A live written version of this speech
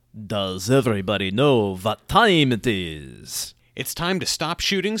Does everybody know what time it is? It's time to stop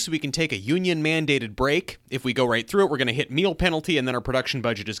shooting so we can take a union-mandated break. If we go right through it, we're going to hit meal penalty, and then our production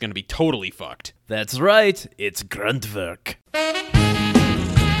budget is going to be totally fucked. That's right, it's grunt work.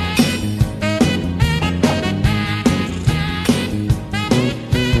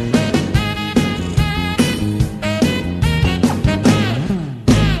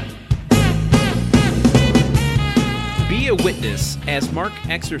 Be a witness as Mark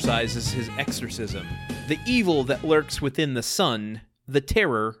exercises his exorcism. The evil that lurks within the sun, the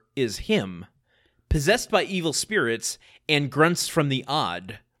terror is him. Possessed by evil spirits and grunts from the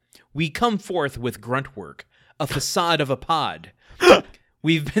odd, we come forth with grunt work, a facade of a pod.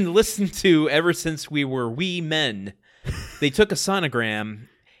 We've been listened to ever since we were wee men. They took a sonogram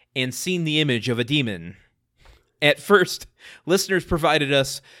and seen the image of a demon. At first, listeners provided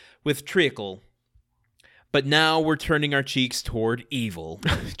us with treacle, but now we're turning our cheeks toward evil.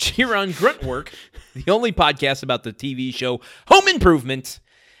 Cheer on Gruntwork, the only podcast about the TV show Home Improvement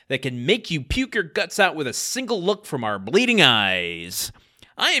that can make you puke your guts out with a single look from our bleeding eyes.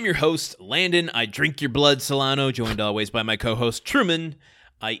 I am your host, Landon. I drink your blood, Solano, joined always by my co-host, Truman.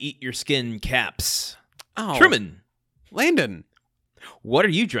 I eat your skin, Caps. Oh, Truman, Landon. what are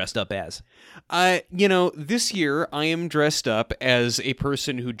you dressed up as? This year I am dressed up as a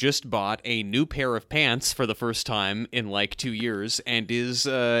person who just bought a new pair of pants for the first time in like 2 years and is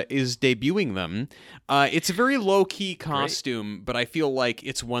debuting them. It's a very low-key costume, but I feel like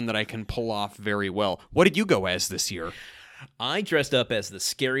it's one that I can pull off very well. What did you go as this year? I dressed up as the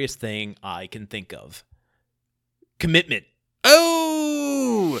scariest thing I can think of. Commitment.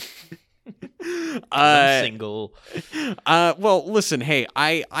 Oh! I'm single. Well, listen, hey,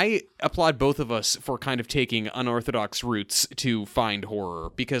 I applaud both of us for kind of taking unorthodox routes to find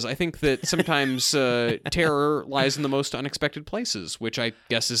horror, because I think that sometimes terror lies in the most unexpected places, which I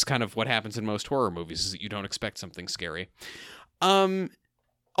guess is kind of what happens in most horror movies, is that you don't expect something scary.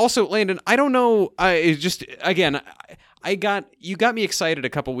 Also, Landon, I don't know, you got me excited a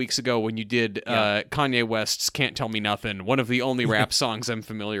couple weeks ago when you did Kanye West's Can't Tell Me Nothing, one of the only rap songs I'm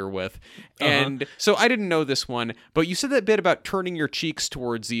familiar with. And so I didn't know this one, but you said that bit about turning your cheeks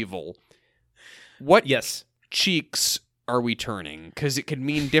towards evil. What cheeks are we turning? Because it could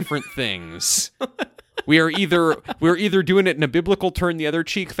mean different things. We're either doing it in a biblical turn the other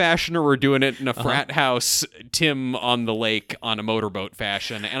cheek fashion, or we're doing it in a frat house Tim on the lake on a motorboat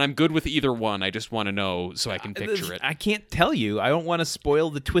fashion, and I'm good with either one. I just want to know so I can picture it. I can't tell you. I don't want to spoil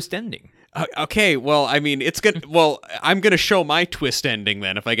the twist ending. Okay, well, I mean, it's good. Well, I'm going to show my twist ending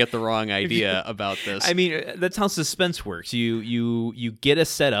then if I get the wrong idea about this. I mean, that's how suspense works. You get a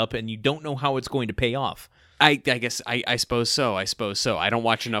setup and you don't know how it's going to pay off. I guess I suppose so. I don't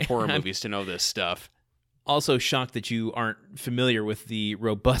watch enough horror movies to know this stuff. Also shocked that you aren't familiar with the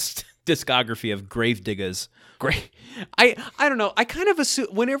robust discography of Gravediggers. Great. I don't know. I kind of assume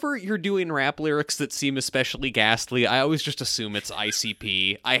whenever you're doing rap lyrics that seem especially ghastly, I always just assume it's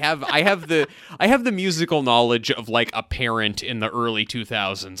ICP. I have the musical knowledge of like a parent in the early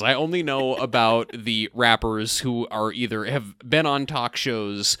 2000s. I only know about the rappers who are either have been on talk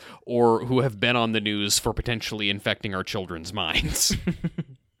shows or who have been on the news for potentially infecting our children's minds.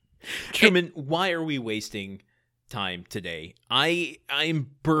 Truman, why are we wasting time today? I'm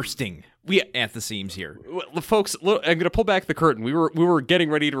bursting at the seams here. Well, folks, look, I'm going to pull back the curtain. We were getting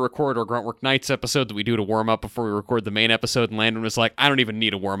ready to record our Gruntwork Nights episode that we do to warm up before we record the main episode, and Landon was like, I don't even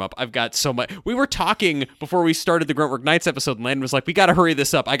need a warm up. I've got so much. We were talking before we started the Gruntwork Nights episode, and Landon was like, we got to hurry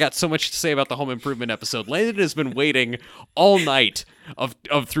this up. I got so much to say about the Home Improvement episode. Landon has been waiting all night of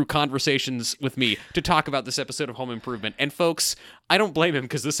through conversations with me to talk about this episode of Home Improvement. And folks, I don't blame him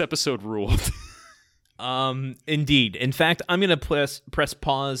because this episode ruled. Indeed. In fact, I'm going to press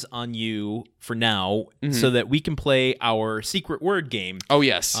pause on you for now so that we can play our secret word game. Oh,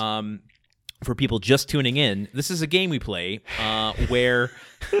 yes. For people just tuning in, this is a game we play where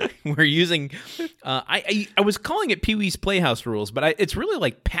we're using, I was calling it Pee-wee's Playhouse rules, but it's really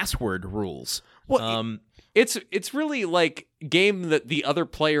like password rules. Well, it's really like game that the other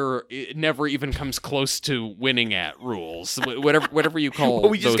player never even comes close to winning at rules. Whatever you call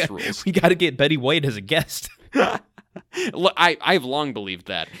those rules. We got to get Betty White as a guest. I've long believed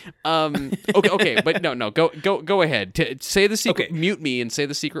that. Okay, but no, go ahead. Say the secret. Okay. Mute me and say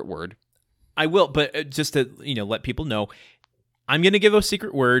the secret word. I will, but just to let people know, I'm going to give a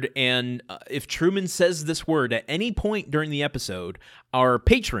secret word, and if Truman says this word at any point during the episode, our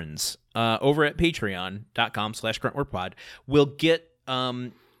patrons over at patreon.com/gruntworkpod will get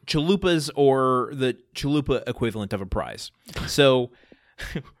chalupas or the chalupa equivalent of a prize. So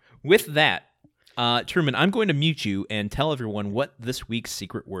with that, Truman, I'm going to mute you and tell everyone what this week's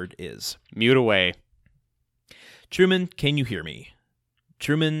secret word is. Mute away. Truman, can you hear me?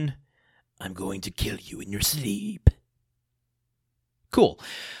 Truman, I'm going to kill you in your sleep. Cool.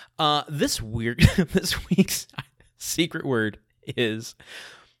 This week's secret word is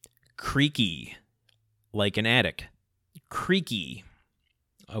creaky, like an attic. Creaky.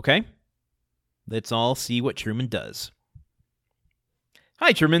 Okay? Let's all see what Truman does.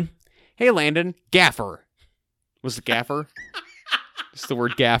 Hi, Truman. Hey, Landon. Gaffer. Was it gaffer? It's the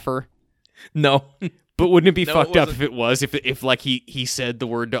word gaffer. No. But wouldn't it be No, fucked it up wasn't. if it was? If like he said the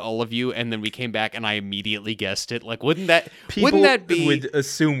word to all of you and then we came back and I immediately guessed it? Like, wouldn't that be? Would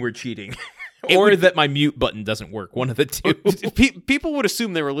assume we're cheating. It Or would- that my mute button doesn't work. One of the two. People would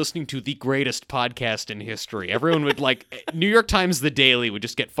assume they were listening to the greatest podcast in history. Everyone would New York Times The Daily would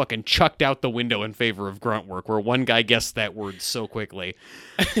just get fucking chucked out the window in favor of grunt work, where one guy guessed that word so quickly.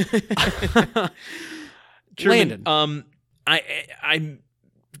 Truman, Landon. I'm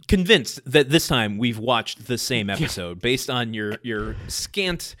convinced that this time we've watched the same episode based on your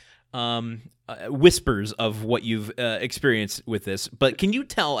scant whispers of what you've experienced with this. But can you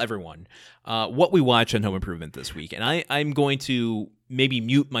tell everyone what we watch on Home Improvement this week? And I'm going to maybe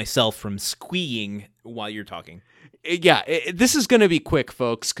mute myself from squeeing while you're talking. Yeah, this is going to be quick,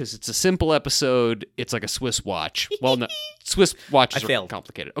 folks, because it's a simple episode. It's like a Swiss watch. Well, no, Swiss watches I are failed.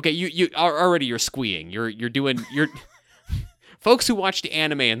 complicated. Okay, you are already you're squeeing. You're folks who watched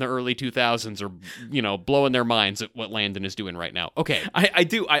anime in the early 2000s are blowing their minds at what Landon is doing right now. Okay, I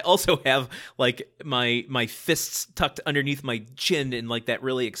do. I also have like my fists tucked underneath my chin in like that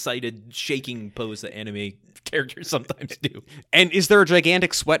really excited shaking pose that anime characters sometimes do. and is there a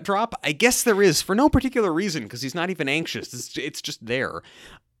gigantic sweat drop? I guess there is for no particular reason because he's not even anxious. It's just there.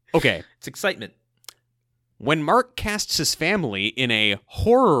 Okay. It's excitement. When Mark casts his family in a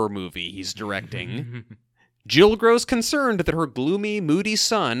horror movie he's directing, Jill grows concerned that her gloomy, moody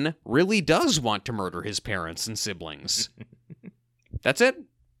son really does want to murder his parents and siblings. That's it?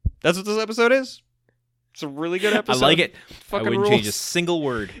 That's what this episode is? It's a really good episode. I like it. Fucking I wouldn't rules. change a single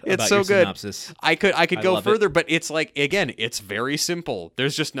word It's about so your good. synopsis. I could I go love further, but it's like, again, it's very simple.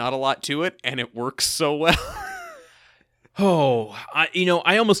 There's just not a lot to it, and it works so well. Oh,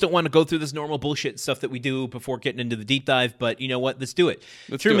 I almost don't want to go through this normal bullshit stuff that we do before getting into the deep dive, but you know what? Let's do it.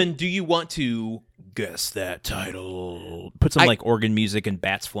 Let's do Truman, do you want to guess that title? Put some like organ music and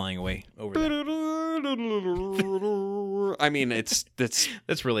bats flying away over there. I mean, that's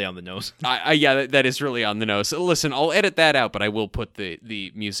That's really on the nose. yeah, that is really on the nose. Listen, I'll edit that out, but I will put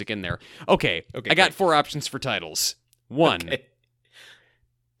the music in there. Okay, I got great. 4 options for titles. 1, Okay.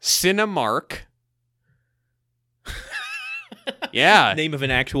 Cinemark. Yeah, Name of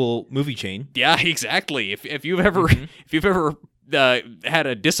an actual movie chain. yeah, exactly. If you've ever had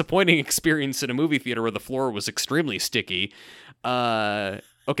a disappointing experience in a movie theater where the floor was extremely sticky,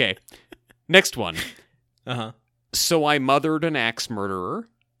 okay. Next one. Uh-huh. So I mothered an axe murderer.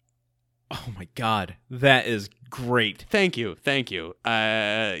 Oh my god. That is great. Thank you.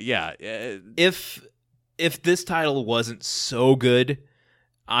 Yeah. If this title wasn't so good,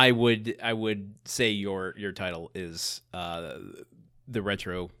 I would say your title is the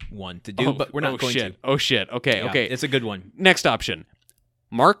retro one to do, but we're not going shit. to. Oh shit. Okay, Yeah, okay. It's a good one. Next option.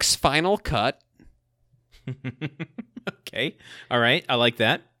 Mark's final cut. Okay. All right. I like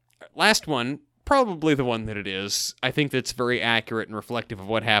that. Last one, probably the one that it is. I think that's very accurate and reflective of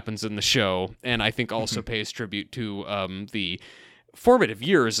what happens in the show, and I think also pays tribute to the formative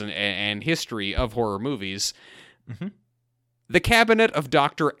years and history of horror movies. Mm-hmm. The Cabinet of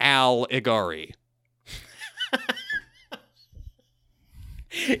Dr. Al Igari.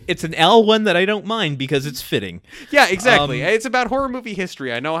 It's an L one that I don't mind because it's fitting. Yeah, exactly. It's about horror movie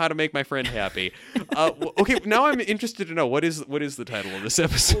history. I know how to make my friend happy. Okay, now I'm interested to know what is the title of this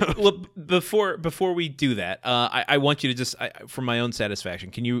episode. Well, before we do that, I want you to just, for my own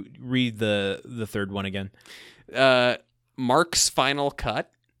satisfaction, can you read the third one again? Mark's final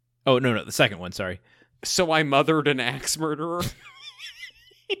cut. Oh no, the second one. Sorry. So I mothered an axe murderer.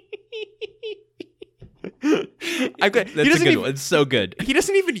 That's a good one. It's so good. He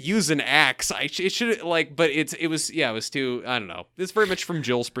doesn't even use an axe. It should but it was too. I don't know. It's very much from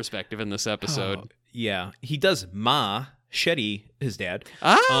Jill's perspective in this episode. Oh, yeah, he does Shetty, his dad.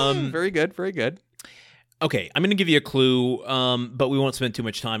 Very good, very good. Okay, I'm going to give you a clue, but we won't spend too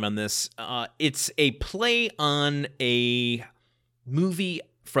much time on this. It's a play on a movie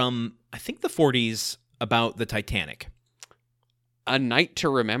from I think the 40s about the Titanic. A Night to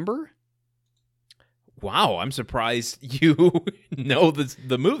Remember. Wow, I'm surprised you know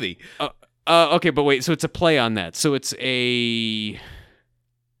the movie. Okay, but wait. So it's a play on that. So it's a.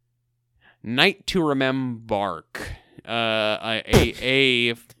 Night to Remember.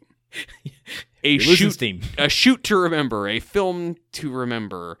 A shoot to remember, a film to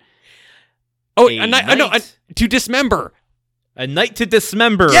remember. Oh, to dismember. A night to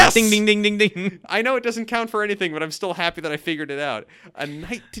dismember. Yes! Ding, ding, ding, ding, ding. I know it doesn't count for anything, but I'm still happy that I figured it out. A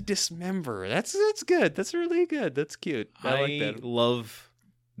night to dismember. That's good. That's really good. That's cute. I like that. Love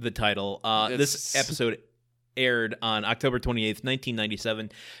the title. This episode aired on October 28th,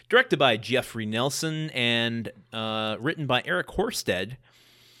 1997, directed by Jeffrey Nelson and written by Eric Horsted.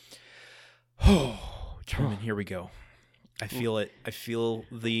 Oh, Truman, here we go. I feel it. I feel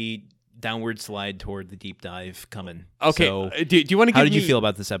the downward slide toward the deep dive coming. Okay, so, do you want to give how did you feel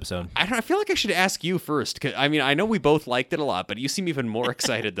about this episode? I feel like I should ask you first. 'Cause, I mean, I know we both liked it a lot, but you seem even more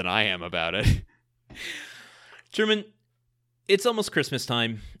excited than I am about it. Truman, it's almost Christmas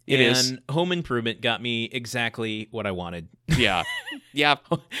time. It is. And Home Improvement got me exactly what I wanted. Yeah. Yeah.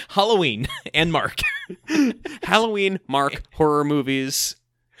 Halloween and Mark. Halloween, Mark, horror movies.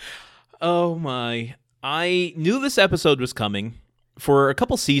 Oh my. I knew this episode was coming for a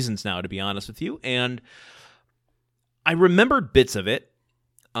couple seasons now, to be honest with you, and I remembered bits of it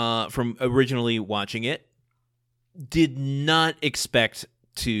from originally watching it. Did not expect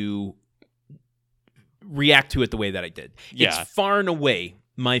to react to it the way that I did. Yeah. It's far and away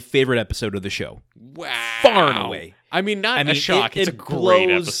my favorite episode of the show. Wow. Far and away. I mean, a shock. It's a great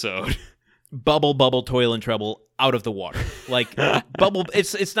episode. Bubble, toil and trouble out of the water. Like bubble,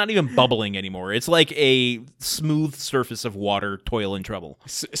 it's not even bubbling anymore. It's like a smooth surface of water, toil and trouble.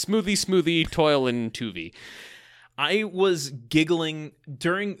 Smoothie, toil and tuvy. I was giggling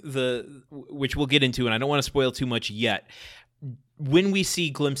during which we'll get into, and I don't want to spoil too much yet. When we see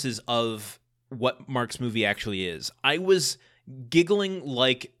glimpses of what Mark's movie actually is, I was giggling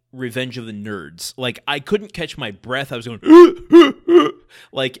like Revenge of the Nerds. Like, I couldn't catch my breath. I was going,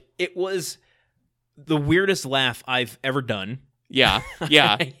 like, it was the weirdest laugh I've ever done. Yeah,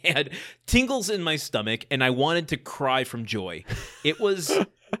 yeah. I had tingles in my stomach, and I wanted to cry from joy. It was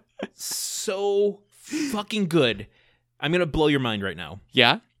so fucking good. I'm going to blow your mind right now.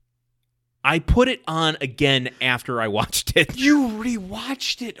 Yeah? I put it on again after I watched it. You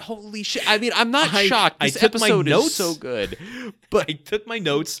rewatched it? Holy shit. I mean, I'm not shocked. This episode is so good. But I took my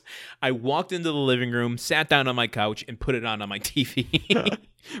notes, I walked into the living room, sat down on my couch, and put it on my TV.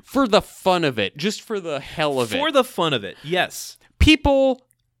 For the fun of it. Just for the hell of it. For the fun of it, yes. People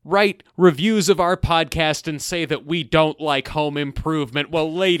write reviews of our podcast and say that we don't like Home Improvement.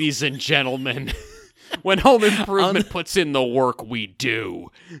 Well, ladies and gentlemen, when Home Improvement puts in the work, we do.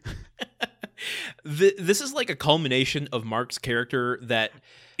 This is like a culmination of Mark's character that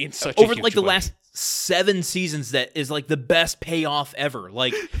in such over a huge like the way. last 7 seasons that is like the best payoff ever.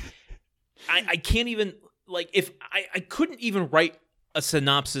 Like I can't even like if I couldn't even write a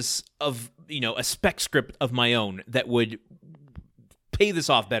synopsis of a spec script of my own that would pay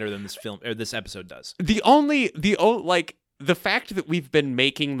this off better than this film or this episode does. The fact that we've been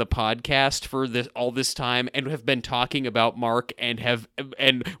making the podcast for all this time and have been talking about Mark and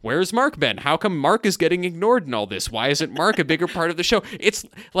where's Mark been? How come Mark is getting ignored in all this? Why isn't Mark a bigger part of the show? It's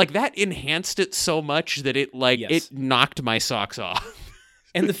like that enhanced it so much that it knocked my socks off.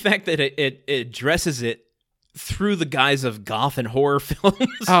 And the fact that it addresses it through the guise of goth and horror films.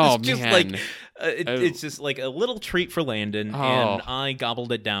 Oh, it's just man. like it's just like a little treat for Landon, and I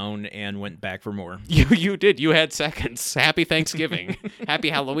gobbled it down and went back for more. You did. You had seconds. Happy Thanksgiving. Happy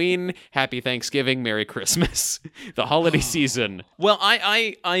Halloween. Happy Thanksgiving. Merry Christmas. The holiday season. Well,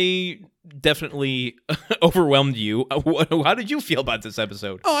 I definitely overwhelmed you. How did you feel about this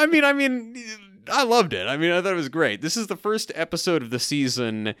episode? Oh, I mean, I loved it. I mean, I thought it was great. This is the first episode of the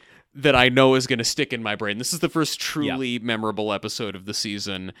season that I know is going to stick in my brain. This is the first truly memorable episode of the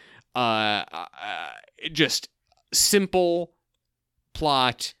season. Just simple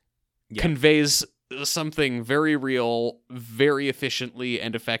plot, conveys something very real, very efficiently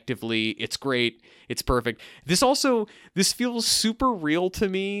and effectively. It's great. It's perfect. This feels super real to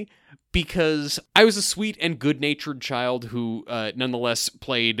me because I was a sweet and good-natured child who nonetheless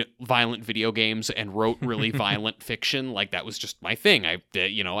played violent video games and wrote really violent fiction. Like, that was just my thing. I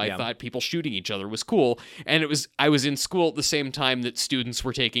thought people shooting each other was cool. And I was in school at the same time that students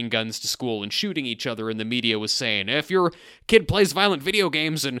were taking guns to school and shooting each other, and the media was saying, if your kid plays violent video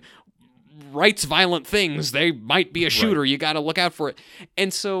games and writes violent things, they might be a shooter. Right. You got to look out for it.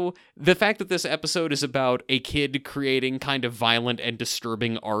 And so the fact that this episode is about a kid creating kind of violent and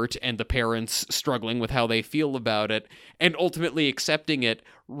disturbing art and the parents struggling with how they feel about it and ultimately accepting it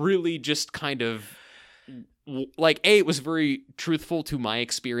really just kind of like, A, it was very truthful to my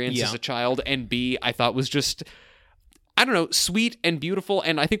experience as a child, and B, I thought was just I don't know, sweet and beautiful.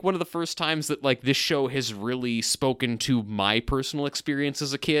 And I think one of the first times that like this show has really spoken to my personal experience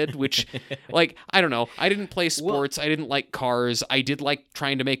as a kid, which like, I don't know, I didn't play sports. I didn't like cars. I did like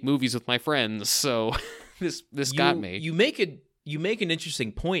trying to make movies with my friends. So this got me. You make an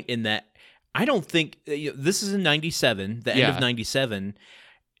interesting point in that I don't think this is in 97, the end of 97.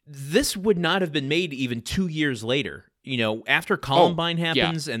 This would not have been made even 2 years later. After Columbine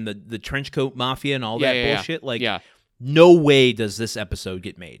happens and the trench coat mafia and all that bullshit, no way does this episode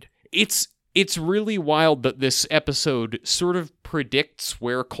get made. It's really wild that this episode sort of predicts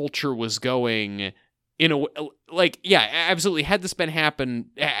where culture was going in a absolutely. Had this been happen,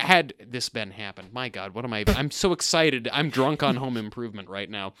 my God, what am I? I'm so excited. I'm drunk on Home Improvement right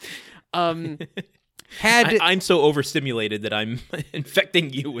now. I'm so overstimulated that I'm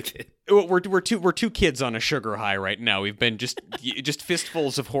infecting you with it. We're two kids on a sugar high right now. We've been just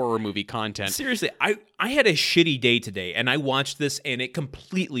fistfuls of horror movie content. Seriously, I had a shitty day today, and I watched this, and it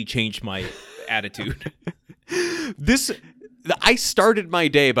completely changed my attitude. I started my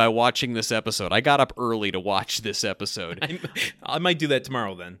day by watching this episode. I got up early to watch this episode. I might do that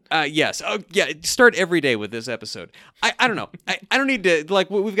tomorrow then. Yes. Oh, yeah. Start every day with this episode. I don't know. I don't need to,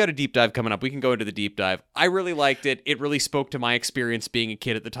 we've got a deep dive coming up. We can go into the deep dive. I really liked it. It really spoke to my experience being a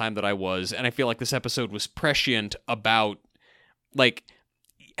kid at the time that I was. And I feel like this episode was prescient about,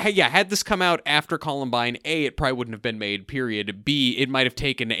 had this come out after Columbine, A, it probably wouldn't have been made, period. B, it might have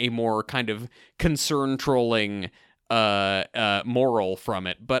taken a more kind of concern trolling moral from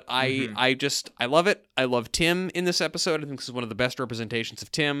it, but I love it. I love Tim in this episode. I think this is one of the best representations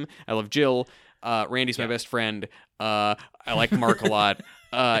of Tim. I love Jill. Randy's my best friend. I like Mark a lot.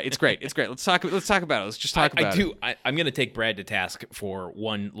 It's great. Let's talk about it. Let's just talk about it. I'm going to take Brad to task for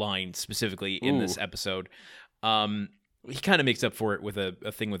one line specifically in this episode. He kind of makes up for it with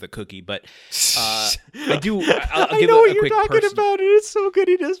a thing with a cookie, but I do. I'll give I know what a you're quick talking about. It's so good.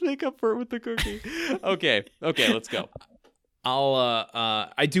 He does make up for it with the cookie. Okay, let's go.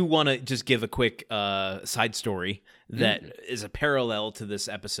 I do want to just give a quick side story that is a parallel to this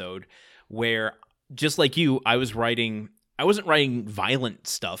episode, where just like you, I wasn't writing violent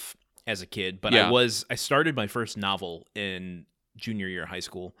stuff as a kid, but I started my first novel in junior year of high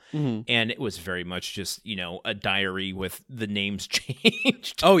school, and it was very much just a diary with the names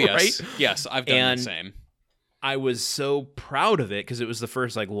changed. Oh yes, right? Yes, I've done the same. I was so proud of it because it was the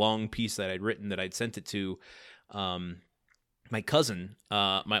first long piece that I'd written that I'd sent it to my cousin,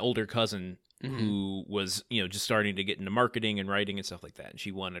 my older cousin, who was just starting to get into marketing and writing and stuff like that, and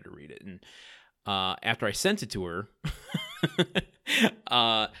she wanted to read it. And after I sent it to her,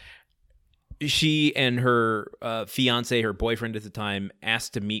 she and her fiance, her boyfriend at the time,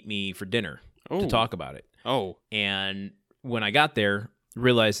 asked to meet me for dinner to talk about it. Oh. And when I got there,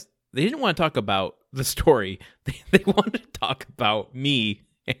 realized they didn't want to talk about the story. They wanted to talk about me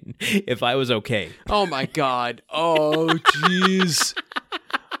and if I was okay. Oh, my God. Oh, jeez.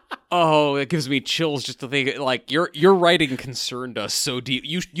 Oh, it gives me chills just to think, your writing concerned us so deep.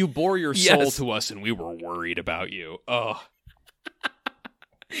 You bore your soul to us, and we were worried about you. Oh.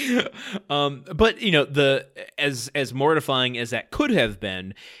 But as mortifying as that could have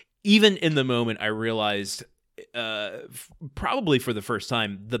been, even in the moment, I realized, probably for the first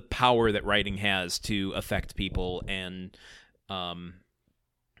time, the power that writing has to affect people, and I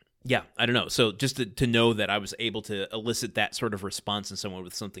don't know. So just to know that I was able to elicit that sort of response in someone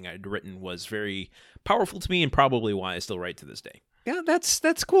with something I'd written was very powerful to me, and probably why I still write to this day. Yeah,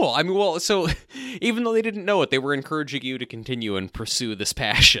 that's cool. I mean, so even though they didn't know it, they were encouraging you to continue and pursue this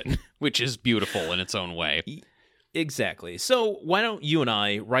passion, which is beautiful in its own way. Exactly. So why don't you and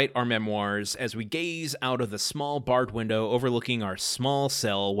I write our memoirs as we gaze out of the small barred window overlooking our small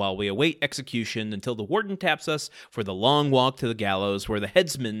cell while we await execution until the warden taps us for the long walk to the gallows, where the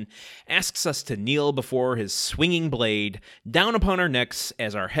headsman asks us to kneel before his swinging blade down upon our necks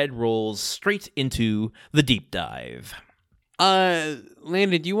as our head rolls straight into the deep dive.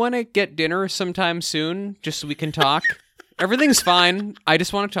 Landon, do you want to get dinner sometime soon, just so we can talk? Everything's fine. I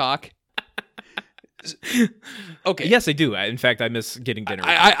just want to talk. Okay. Yes, I do. In fact, I miss getting dinner.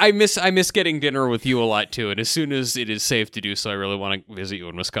 I miss getting dinner with you a lot too. And as soon as it is safe to do so, I really want to visit you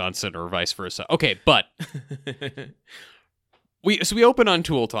in Wisconsin or vice versa. Okay, but we open on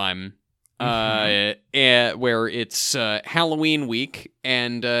Tool Time, where it's Halloween week,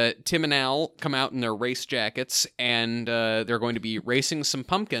 and Tim and Al come out in their race jackets, and they're going to be racing some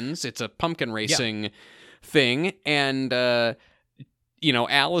pumpkins. It's a pumpkin racing thing, and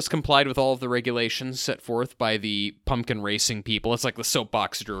Al has complied with all of the regulations set forth by the pumpkin racing people. It's like the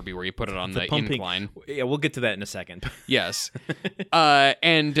soapbox derby where you put it on the incline. Yeah, we'll get to that in a second. Yes.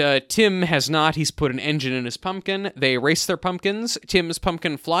 And Tim has not. He's put an engine in his pumpkin. They race their pumpkins. Tim's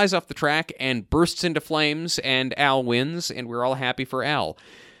pumpkin flies off the track and bursts into flames, and Al wins, and we're all happy for Al.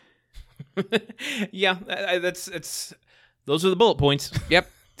 Yeah, those are the bullet points. Yep.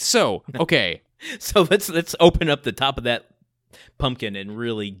 So, okay. So let's open up the top of that pumpkin and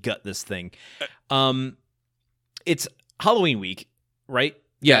really gut this thing. It's Halloween week, right?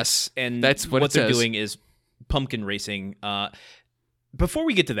 Yes, and that's what they're doing is pumpkin racing. Before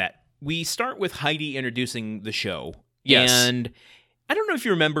we get to that, we start with Heidi introducing the show. Yes, and I don't know if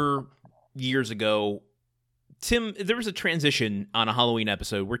you remember years ago, Tim, there was a transition on a Halloween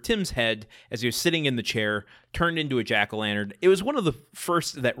episode where Tim's head, as he was sitting in the chair, turned into a jack-o'-lantern. It was one of the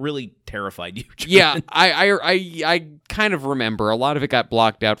first that really terrified you, John. Yeah, I kind of remember. A lot of it got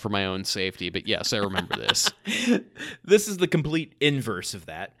blocked out for my own safety, but yes, I remember this. This is the complete inverse of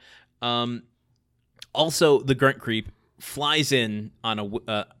that. Also, the grunt creep flies in on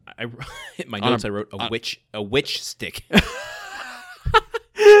a... in my notes, I wrote a witch stick.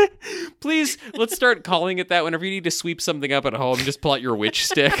 Please, let's start calling it that. Whenever you need to sweep something up at home, just pull out your witch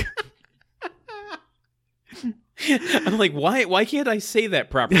stick. I'm like, why can't I say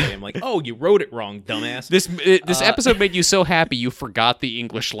that properly? I'm like, oh, you wrote it wrong, dumbass. This episode made you so happy you forgot the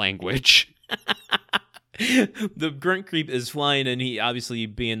English language. The grunt creep is flying, and he, obviously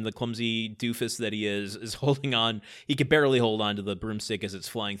being the clumsy doofus that he is holding on. He can barely hold on to the broomstick as it's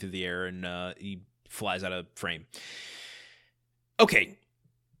flying through the air, and he flies out of frame. Okay.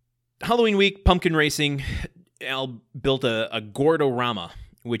 Halloween week, pumpkin racing. Al built a Gordorama,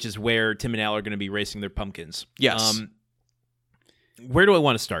 which is where Tim and Al are going to be racing their pumpkins. Yes. Where do I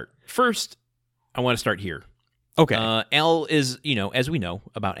want to start? First, I want to start here. Okay. Al is, as we know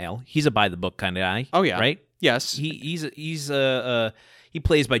about Al, he's a by-the-book kind of guy. Oh, yeah. Right? Yes. He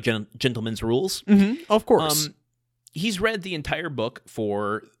plays by gentleman's rules. Mm-hmm. Of course. He's read the entire book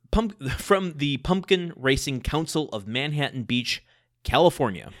from the Pumpkin Racing Council of Manhattan Beach,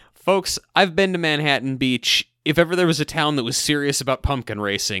 California. Folks, I've been to Manhattan Beach. If ever there was a town that was serious about pumpkin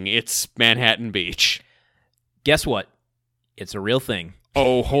racing, it's Manhattan Beach. Guess what? It's a real thing.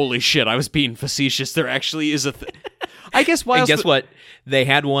 Oh, holy shit. I was being facetious. There actually is a thing. I guess why. And guess what? They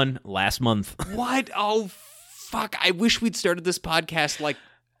had one last month. What? Oh, fuck. I wish we'd started this podcast like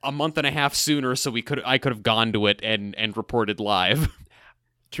a month and a half sooner so I could have gone to it and reported live.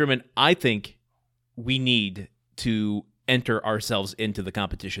 Truman, I think we need to enter ourselves into the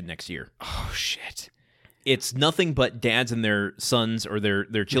competition next year. Oh, shit. It's nothing but dads and their sons or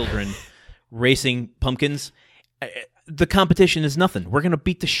their children racing pumpkins. The competition is nothing. We're going to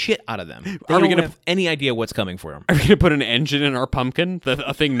beat the shit out of them. They don't have any idea what's coming for them. Are we going to put an engine in our pumpkin?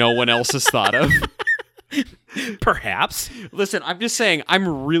 A thing no one else has thought of? Perhaps. Listen, I'm just saying,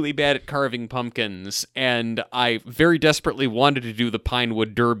 I'm really bad at carving pumpkins, and I very desperately wanted to do the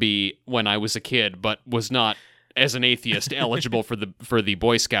Pinewood Derby when I was a kid, but was not, as an atheist, eligible for the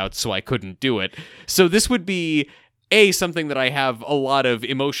Boy Scouts, so I couldn't do it. So this would be A, something that I have a lot of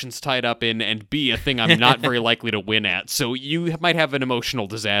emotions tied up in, and B, a thing I'm not very likely to win at. So you might have an emotional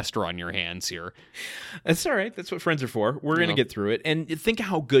disaster on your hands here. That's all right. That's what friends are for. We're going to get through it. And think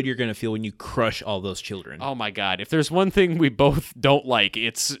how good you're going to feel when you crush all those children. Oh my God. If there's one thing we both don't like,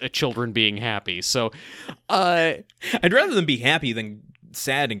 it's children being happy. So I'd rather them be happy than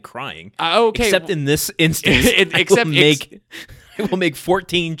sad and crying. Okay. Except in this instance, I will make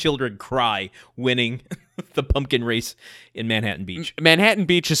 14 children cry winning the pumpkin race in Manhattan Beach. Manhattan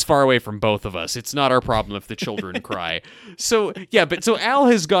Beach is far away from both of us. It's not our problem if the children cry. So Al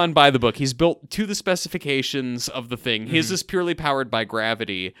has gone by the book. He's built to the specifications of the thing. His is purely powered by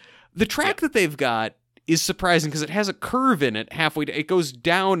gravity. The track that they've got is surprising because it has a curve in it halfway. It goes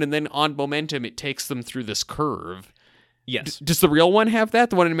down, and then on momentum, it takes them through this curve. Yes. Does the real one have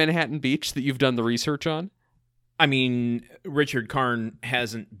that? The one in Manhattan Beach that you've done the research on? I mean, Richard Karn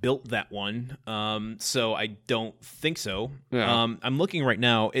hasn't built that one, so I don't think so. Yeah. I'm looking right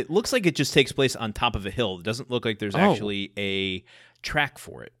now. It looks like it just takes place on top of a hill. It doesn't look like there's actually a track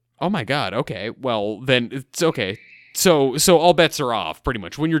for it. Oh my God. Okay. Well, then it's okay. So all bets are off, pretty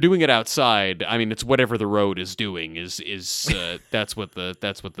much. When you're doing it outside, I mean, it's whatever the road is doing. That's what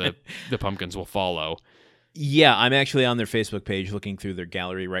the pumpkins will follow. Yeah, I'm actually on their Facebook page looking through their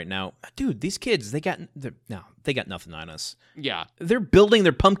gallery right now. Dude, these kids, they got nothing on us. Yeah. They're building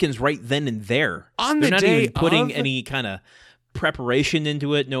their pumpkins right then and there. On They're the not day even putting of? any kind of preparation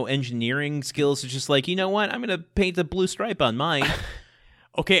into it, no engineering skills. It's just like, you know what? I'm going to paint a blue stripe on mine.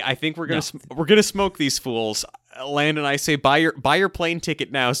 Okay, I think we're gonna smoke these fools. Land and I say, buy your plane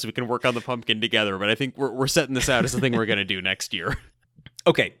ticket now so we can work on the pumpkin together. But I think we're setting this out as the thing we're going to do next year.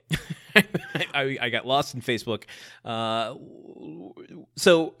 Okay. I got lost in Facebook.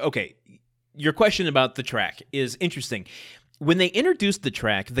 So, okay. Your question about the track is interesting. When they introduced the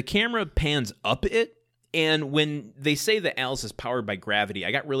track, the camera pans up it. And when they say that Alice is powered by gravity,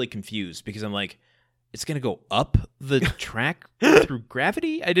 I got really confused because I'm like, it's going to go up the track through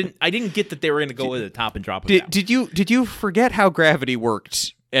gravity? I didn't get that they were going to go to the top and drop it down. Did you forget how gravity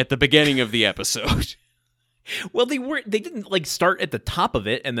worked at the beginning of the episode? Well, they didn't like start at the top of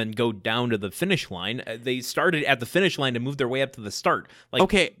it and then go down to the finish line. They started at the finish line to move their way up to the start. Like,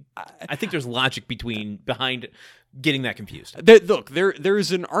 okay, I think there's logic behind getting that confused. Look,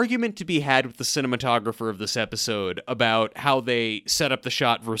 there's an argument to be had with the cinematographer of this episode about how they set up the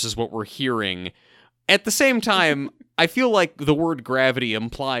shot versus what we're hearing. At the same time, I feel like the word gravity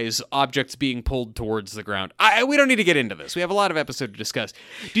implies objects being pulled towards the ground. We don't need to get into this. We have a lot of episode to discuss.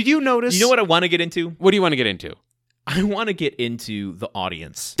 Did you notice? You know what I want to get into? What do you want to get into? I want to get into the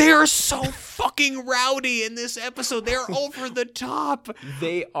audience. They are so fucking rowdy in this episode. They're over the top.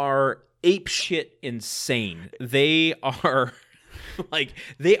 They are apeshit insane. They are... Like,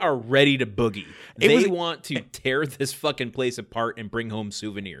 they are ready to boogie. They want to tear this fucking place apart and bring home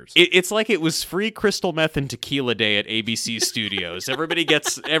souvenirs. It's like it was free crystal meth and tequila day at ABC Studios. Everybody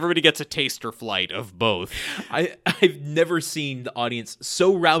gets a taster flight of both. I've never seen the audience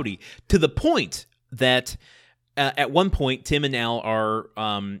so rowdy to the point that at one point Tim and Al are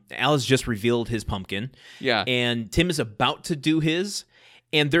Al has just revealed his pumpkin. Yeah. And Tim is about to do his,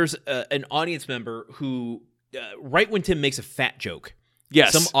 and there's an audience member who right when Tim makes a fat joke,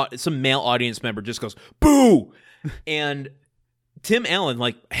 yes, some male audience member just goes boo, and Tim Allen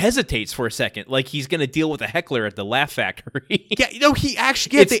like hesitates for a second, like he's gonna deal with a heckler at the Laugh Factory. Yeah, no, he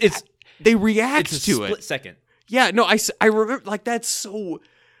actually they react to it. Split second. Yeah, no, I remember, like, that's so.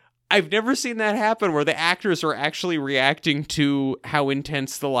 I've never seen that happen where the actors are actually reacting to how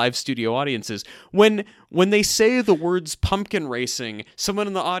intense the live studio audience is. When they say the words pumpkin racing, someone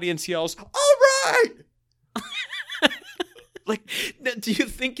in the audience yells, "All right!" Like, do you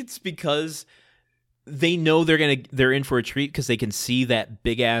think it's because they know they're in for a treat because they can see that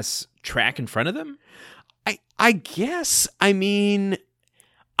big ass track in front of them? I guess. I mean,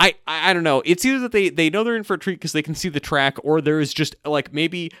 I don't know. It's either that they know they're in for a treat because they can see the track, or there is just like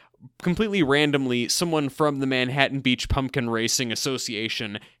maybe completely randomly someone from the Manhattan Beach Pumpkin Racing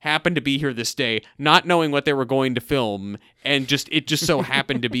Association happened to be here this day, not knowing what they were going to film, and it just so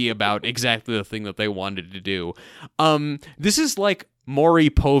happened to be about exactly the thing that they wanted to do. This is like Maury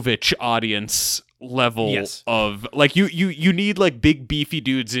Povich audience level. Yes. Of like you need like big beefy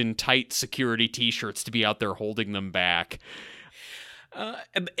dudes in tight security t-shirts to be out there holding them back.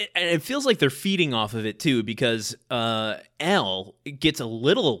 And it feels like they're feeding off of it too, because Al gets a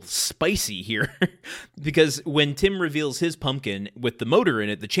little spicy here because when Tim reveals his pumpkin with the motor in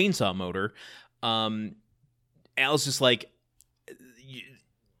it, the chainsaw motor, Al's just like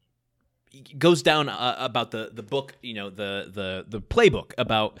goes down about the book, you know, the playbook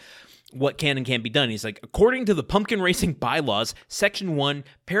about what can and can't be done. He's like, according to the pumpkin racing bylaws, section 1,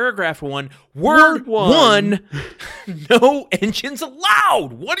 paragraph 1, word 1, no engines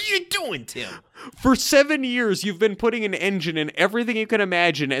allowed. What are you doing, Tim? For 7 years, you've been putting an engine in everything you can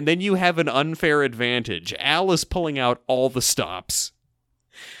imagine, and then you have an unfair advantage. Al is pulling out all the stops.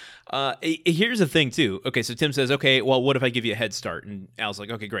 Here's the thing, too. Okay, so Tim says, okay, well, what if I give you a head start? And Al's like,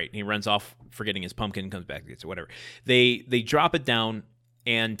 okay, great. And he runs off, forgetting his pumpkin, comes back, gets it, whatever. They drop it down,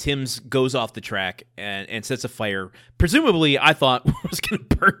 and Tim's goes off the track and sets a fire. Presumably, I thought was going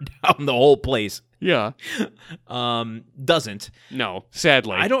to burn down the whole place. Yeah. Doesn't. No,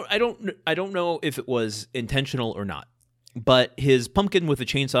 sadly. I don't know if it was intentional or not. But his pumpkin with a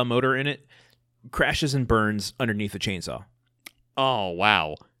chainsaw motor in it crashes and burns underneath the chainsaw. Oh,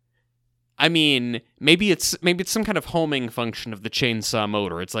 wow. I mean, maybe it's some kind of homing function of the chainsaw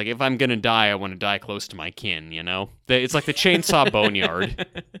motor. It's like, if I'm gonna die, I want to die close to my kin, you know? It's like the chainsaw boneyard.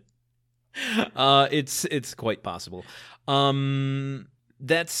 It's quite possible.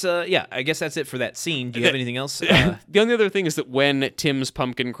 That's I guess that's it for that scene. Do you have anything else? The only other thing is that when Tim's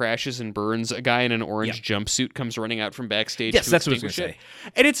pumpkin crashes and burns, a guy in an orange jumpsuit comes running out from backstage. Yes, to that's what I was going to say.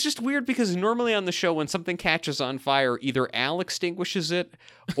 And it's just weird because normally on the show, when something catches on fire, either Al extinguishes it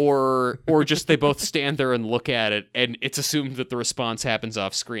or just they both stand there and look at it, and it's assumed that the response happens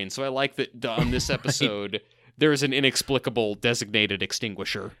off screen. So I like that on this episode, there's an inexplicable designated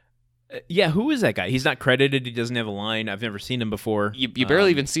extinguisher. Yeah, who is that guy? He's not credited. He doesn't have a line. I've never seen him before. You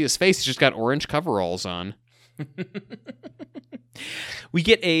barely even see his face. He's just got orange coveralls on. We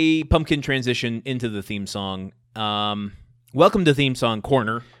get a pumpkin transition into the theme song. Welcome to Theme Song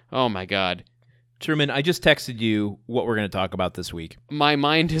Corner. Oh, my God. Truman, I just texted you what we're going to talk about this week. My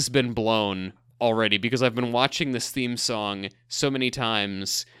mind has been blown already because I've been watching this theme song so many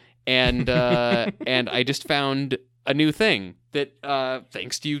times, and and I just found a new thing that,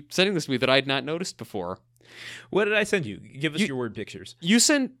 thanks to you sending this to me, that I had not noticed before. What did I send you? Give us your word pictures. You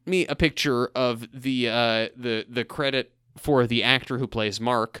sent me a picture of the credit for the actor who plays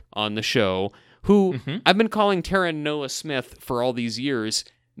Mark on the show, who I've been calling Taron Noah Smith for all these years.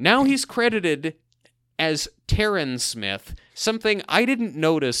 Now he's credited as Taron Smith, something I didn't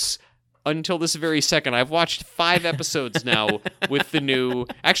notice until this very second. I've watched 5 episodes now with the new...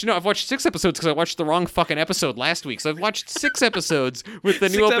 Actually, no, I've watched 6 episodes because I watched the wrong fucking episode last week. So I've watched 6 episodes with the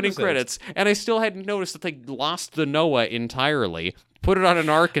new opening credits, and I still hadn't noticed that they lost the Noah entirely, put it on an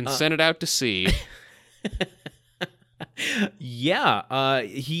ark, and sent it out to sea. Yeah,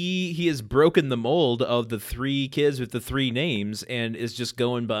 he has broken the mold of the 3 kids with the 3 names and is just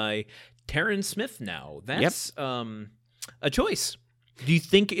going by Taron Smith now. That's a choice. Do you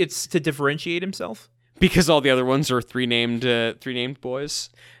think it's to differentiate himself? Because all the other ones are three named boys?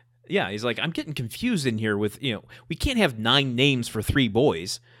 Yeah, he's like, I'm getting confused in here with, we can't have 9 names for 3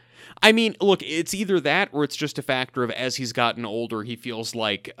 boys. I mean, look, it's either that or it's just a factor of as he's gotten older, he feels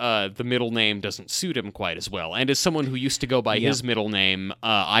like the middle name doesn't suit him quite as well. And as someone who used to go by his middle name,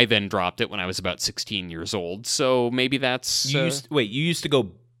 I then dropped it when I was about 16 years old. So maybe that's... You used to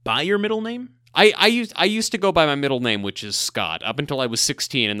go by your middle name? I used to go by my middle name, which is Scott, up until I was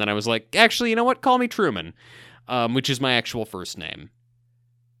 16, and then I was like, actually, you know what? Call me Truman, which is my actual first name.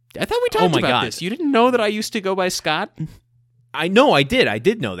 I thought we talked about this. You didn't know that I used to go by Scott? I know I did. I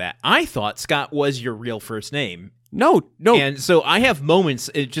did know that. I thought Scott was your real first name. No. And so I have moments,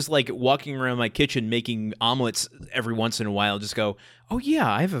 just like walking around my kitchen making omelets every once in a while, just go, oh yeah,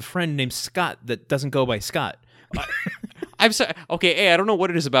 I have a friend named Scott that doesn't go by Scott. I'm sorry. Okay, I don't know what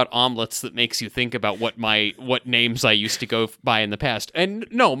it is about omelets that makes you think about what names I used to go by in the past. And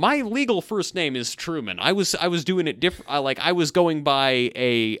no, my legal first name is Truman. I was doing it different. I was going by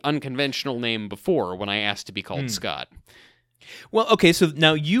a unconventional name before when I asked to be called Scott. Well, okay, so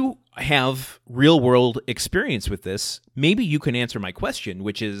now you have real-world experience with this. Maybe you can answer my question,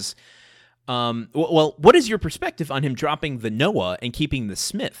 which is, what is your perspective on him dropping the Noah and keeping the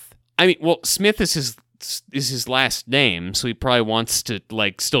Smith? I mean, well, Smith is his last name, so he probably wants to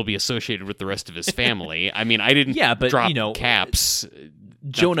still be associated with the rest of his family. I mean, I didn't drop caps.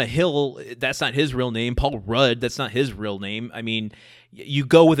 Jonah Hill, that's not his real name. Paul Rudd, that's not his real name. I mean, you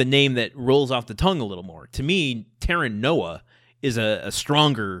go with a name that rolls off the tongue a little more. To me, Taron Noah is a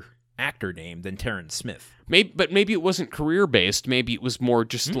stronger actor name than Taron Smith. Maybe it wasn't career-based. Maybe it was more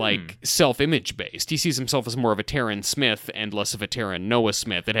just self-image based. He sees himself as more of a Taron Smith and less of a Taron Noah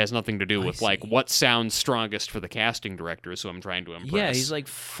Smith. It has nothing to do with what sounds strongest for the casting directors who I'm trying to impress. Yeah, he's like,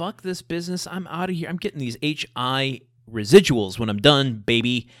 fuck this business. I'm out of here. I'm getting these HI residuals when I'm done,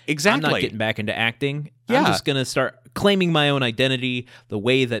 baby. Exactly. I'm not getting back into acting. Yeah. I'm just going to start claiming my own identity the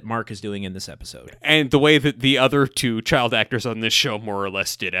way that Mark is doing in this episode. And the way that the other 2 child actors on this show more or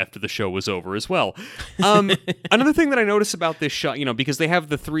less did after the show was over as well. Another thing that I noticed about this shot, because they have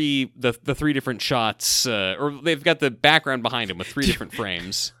the three different shots, or they've got the background behind them with 3 different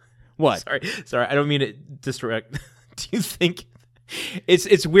frames. What? Sorry, I don't mean to distract. Do you think...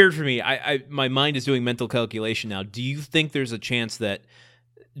 It's weird for me. My mind is doing mental calculation now. Do you think there's a chance that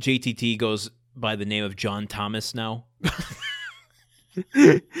JTT goes by the name of John Thomas now?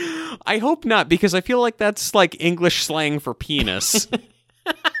 I hope not, because I feel like that's like English slang for penis.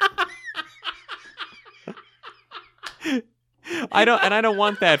 I don't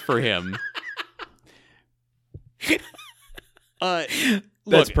want that for him.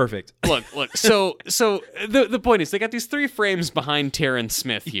 That's perfect. Look. So the point is, they got these 3 frames behind Taron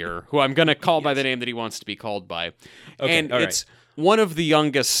Smith here, who I'm going to call by the name that he wants to be called by. Okay, and it's one of the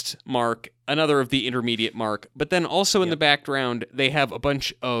youngest Mark, another of the intermediate Mark, but then also in the background, they have a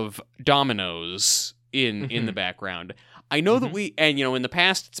bunch of dominoes in the background. I know that in the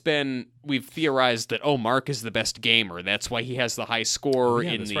past we've theorized that, Mark is the best gamer. That's why he has the high score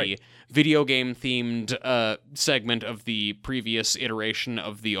in the video game themed segment of the previous iteration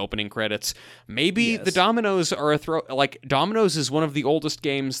of the opening credits. Maybe the dominoes are Dominoes is one of the oldest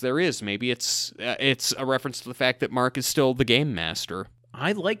games there is. Maybe it's a reference to the fact that Mark is still the game master.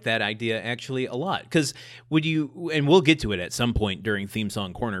 I like that idea actually a lot, because and we'll get to it at some point during Theme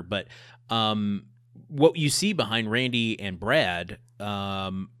Song Corner, but what you see behind Randy and Brad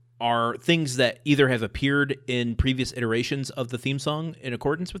are things that either have appeared in previous iterations of the theme song in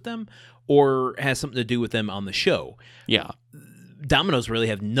accordance with them, or has something to do with them on the show. Yeah. dominoes really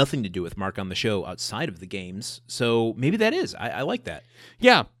have nothing to do with Mark on the show outside of the games. So maybe that is. I like that.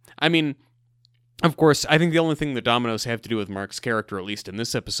 Yeah. I mean, of course, I think the only thing the dominoes have to do with Mark's character, at least in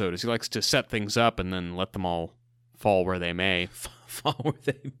this episode, is he likes to set things up and then let them all fall where they may. Fall where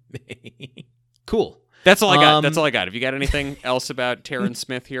they may. Cool. That's all I got. That's all I got. Have you got anything else about Terrence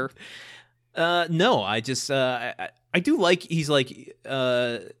Smith here? No, I just I do like he's like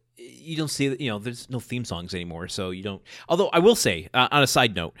you don't see there's no theme songs anymore, so you don't. Although I will say on a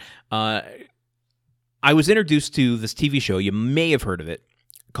side note, I was introduced to this TV show. You may have heard of it,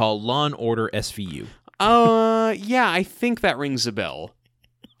 called Law and Order SVU. Yeah, I think that rings a bell.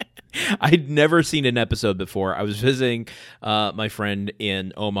 I'd never seen an episode before. I was visiting my friend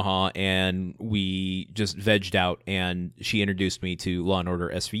in Omaha, and we just vegged out, and she introduced me to Law and Order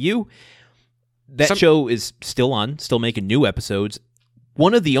SVU. That show is still on, still making new episodes.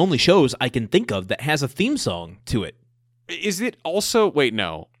 One of the only shows I can think of that has a theme song to it. Is it also... Wait,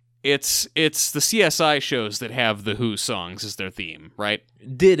 no. It's the CSI shows that have the Who songs as their theme, right?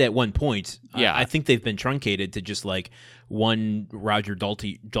 Did at one point. Yeah. I think they've been truncated to just like one Roger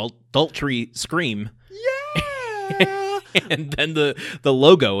Daltrey scream. Yeah! And then the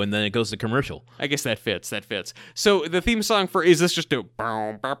logo, and then it goes to commercial. I guess that fits. So the theme song for... Is this just a...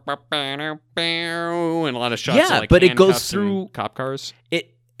 And a lot of shots of like but it goes handcuffs through... and cop cars?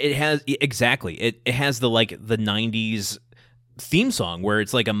 It has... Exactly. It has the 90s... theme song where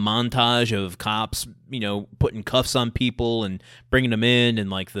it's like a montage of cops, putting cuffs on people and bringing them in, and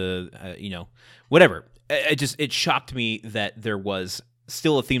like the, whatever. It shocked me that there was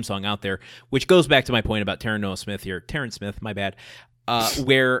still a theme song out there, which goes back to my point about Terrence Smith, my bad,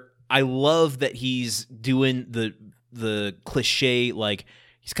 where I love that he's doing the cliche, like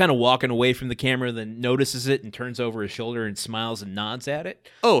he's kind of walking away from the camera, then notices it and turns over his shoulder and smiles and nods at it.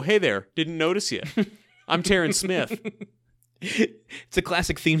 Oh, hey there. Didn't notice you. I'm Terrence Smith. It's a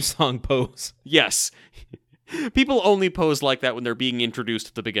classic theme song pose. Yes. People only pose like that when they're being introduced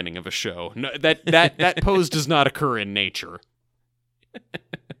at the beginning of a show. No, that pose does not occur in nature.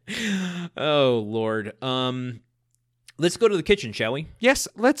 Oh, Lord. Let's go to the kitchen, shall we? Yes,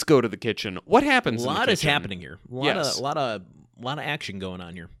 let's go to the kitchen. What happens in the kitchen? A lot is happening here. Yes. A lot of action going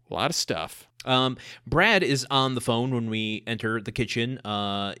on here. A lot of stuff. Brad is on the phone when we enter the kitchen.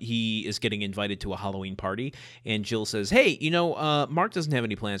 He is getting invited to a Halloween party, and Jill says, "Hey, Mark doesn't have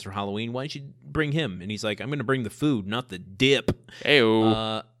any plans for Halloween. Why don't you bring him?" And he's like, "I'm going to bring the food, not the dip."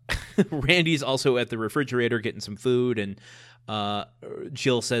 Heyo. Randy's also at the refrigerator getting some food, and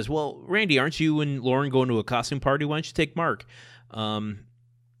Jill says, "Well, Randy, aren't you and Lauren going to a costume party? Why don't you take Mark?" And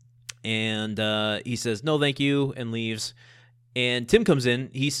he says, "No, thank you," and leaves. And Tim comes in.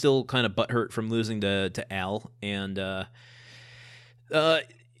 He's still kind of butthurt from losing to Al. And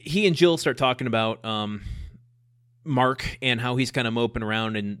he and Jill start talking about Mark and how he's kind of moping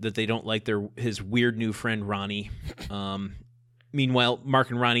around and that they don't like his weird new friend, Ronnie. Meanwhile, Mark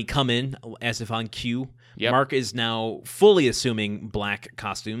and Ronnie come in as if on cue. Yep. Mark is now fully assuming black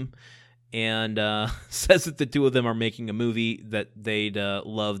costume and says that the two of them are making a movie that they'd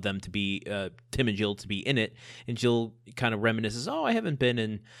love them to be, Tim and Jill to be in it. And Jill kind of reminisces, "Oh, I haven't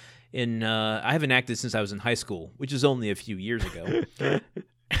been I haven't acted since I was in high school," which is only a few years ago.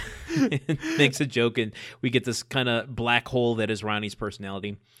 Makes a joke, and we get this kind of black hole that is Ronnie's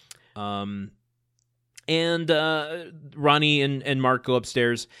personality. And Ronnie and Mark go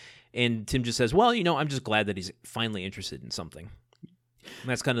upstairs, and Tim just says, "Well, I'm just glad that he's finally interested in something." And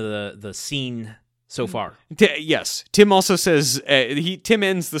that's kind of the scene so far. Yes. Tim also says, Tim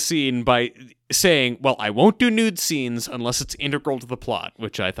ends the scene by saying, "Well, I won't do nude scenes unless it's integral to the plot,"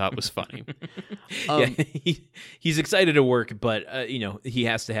 which I thought was funny. He's excited to work, but, he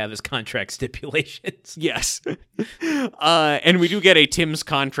has to have his contract stipulations. Yes. And we do get a Tim's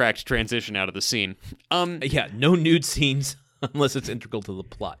contract transition out of the scene. No nude scenes. Unless it's integral to the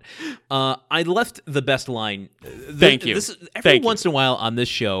plot. I left the best line. Thank you. Every once in a while on this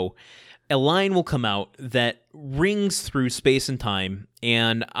show, a line will come out that rings through space and time,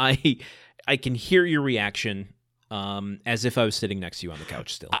 and I can hear your reaction as if I was sitting next to you on the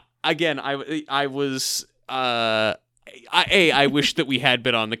couch still. I was... I wish that we had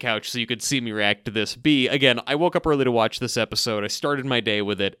been on the couch so you could see me react to this. B, again, I woke up early to watch this episode. I started my day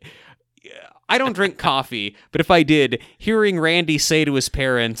with it. I don't drink coffee, but if I did, hearing Randy say to his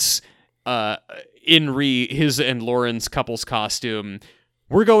parents in his and Lauren's couple's costume,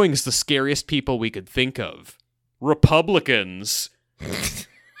 "We're going as the scariest people we could think of. Republicans."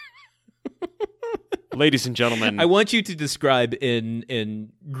 Ladies and gentlemen. I want you to describe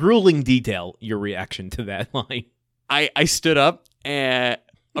in grueling detail your reaction to that line. I stood up and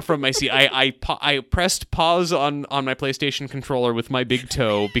from my seat. I pressed pause on my PlayStation controller with my big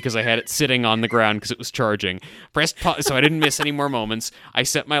toe because I had it sitting on the ground because it was charging. Pressed pause so I didn't miss any more moments. I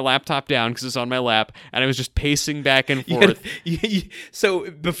set my laptop down because it was on my lap, and I was just pacing back and forth.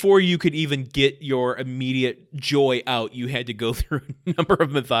 So before you could even get your immediate joy out, you had to go through a number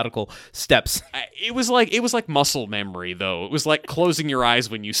of methodical steps. It was like muscle memory, though. It was like closing your eyes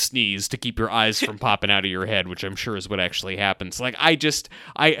when you sneeze to keep your eyes from popping out of your head, which I'm sure is what actually happens. Like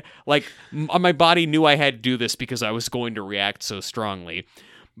my body knew I had to do this because I was going to react so strongly.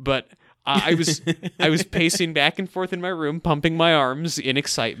 But I was pacing back and forth in my room, pumping my arms in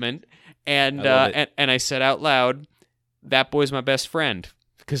excitement, and I said out loud, "That boy's my best friend,"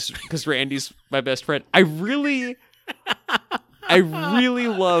 because Randy's my best friend. I really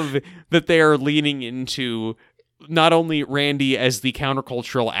love that they are leaning into not only Randy as the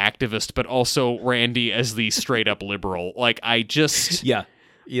countercultural activist, but also Randy as the straight up liberal. Like,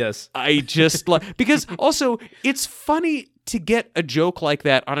 because also it's funny to get a joke like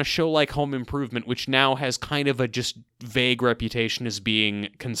that on a show like Home Improvement, which now has kind of a just vague reputation as being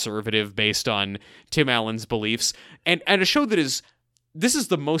conservative based on Tim Allen's beliefs, and a show that this is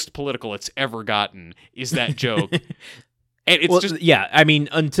the most political it's ever gotten, is that joke. And it's I mean,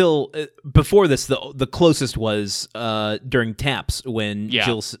 until before this, the closest was during Taps when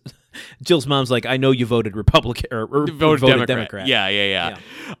Jill's mom's like, "I know you voted Republican or voted Democrat." Yeah.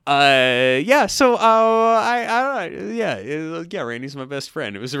 So Randy's my best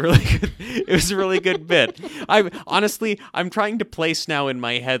friend. It was a really good bit. I'm trying to place now in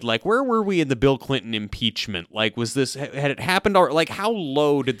my head, like, where were we in the Bill Clinton impeachment? Like, had it happened, or like how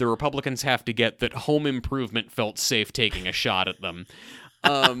low did the Republicans have to get that Home Improvement felt safe taking a shot at them?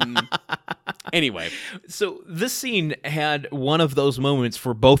 Anyway, so this scene had one of those moments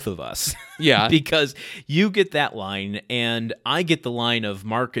for both of us. Yeah. Because you get that line, and I get the line of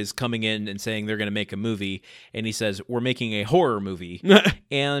Mark is coming in and saying they're going to make a movie, and he says, "We're making a horror movie."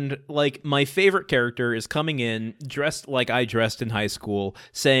 And, like, my favorite character is coming in, dressed like I dressed in high school,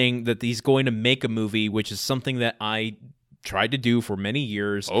 saying that he's going to make a movie, which is something that I tried to do for many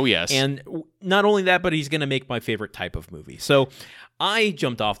years. Oh, yes. And not only that, but he's going to make my favorite type of movie. So I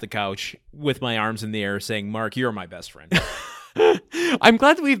jumped off the couch with my arms in the air saying, "Mark, you're my best friend." I'm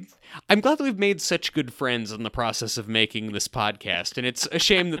glad that we've made such good friends in the process of making this podcast, and it's a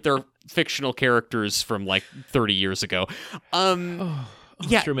shame that they're fictional characters from like 30 years ago.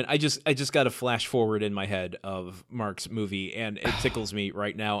 Truman, I just got a flash forward in my head of Mark's movie, and it tickles me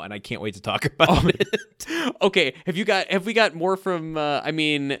right now, and I can't wait to talk about it. Okay, have we got more from? I'm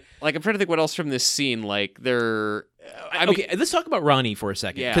trying to think what else from this scene. Like, let's talk about Ronnie for a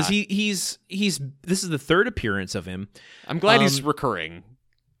second, because he's this is the third appearance of him. I'm glad he's recurring.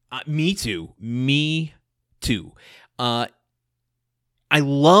 Me too. I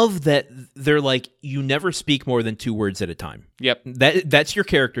love that they're like, you never speak more than 2 words at a time. Yep. That's your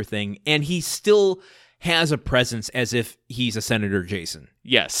character thing, and he still has a presence as if he's a Senator Jason.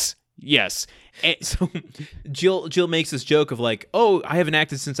 Yes. And so Jill makes this joke of like, "Oh, I haven't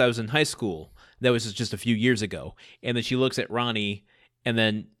acted since I was in high school. That was just a few years ago." And then she looks at Ronnie, and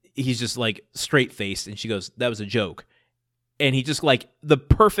then he's just like straight-faced, and she goes, "That was a joke." And he just, like, the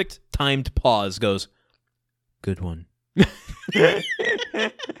perfect timed pause goes, "Good one."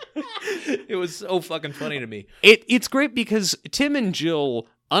 It was so fucking funny to me. It's great because Tim and Jill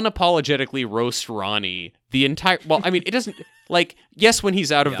unapologetically roast Ronnie the entire... Well, I mean, it doesn't... Like, yes, when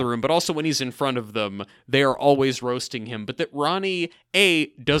he's out of the room, but also when he's in front of them, they are always roasting him. But that Ronnie, A,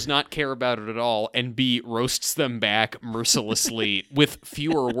 does not care about it at all, and B, roasts them back mercilessly with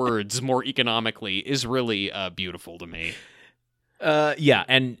fewer words, more economically, is really beautiful to me.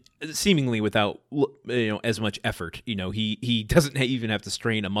 And seemingly without as much effort. He doesn't even have to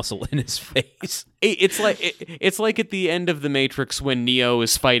strain a muscle in his face. It's like at the end of The Matrix when Neo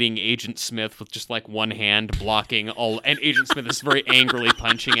is fighting Agent Smith with just like one hand blocking all, and Agent Smith is very angrily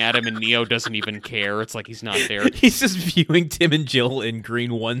punching at him, and Neo doesn't even care. It's like he's not there. He's just viewing Tim and Jill in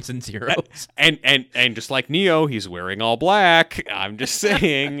green ones and zeros, and just like Neo, he's wearing all black. I'm just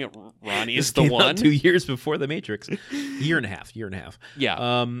saying, Ronnie is the one. 2 years before The Matrix, year and a half.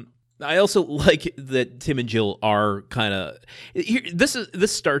 Yeah. I also like that Tim and Jill are kind of...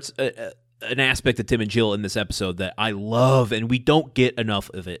 This starts an aspect of Tim and Jill in this episode that I love, and we don't get enough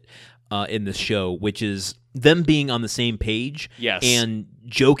of it in this show, which is them being on the same page. Yes. And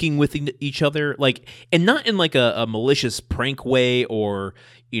joking with each other, like, and not in like a malicious prank way or,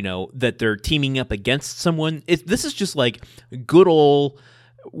 that they're teaming up against someone. This is just like good old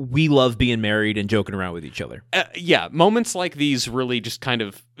we love being married and joking around with each other. Yeah, moments like these really just kind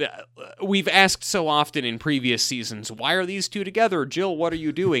of... we've asked so often in previous seasons, why are these two together? Jill, what are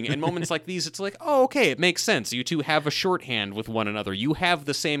you doing? And moments like these, it's like, oh, okay, it makes sense. You two have a shorthand with one another. You have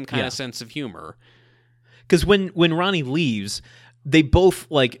the same kind of sense of humor. Because when Ronnie leaves... They both,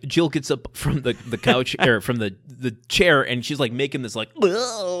 like, Jill gets up from the couch, or from the chair, and she's, like, making this, like,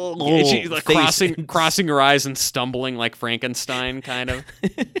 she's, like, crossing her eyes and stumbling like Frankenstein, kind of.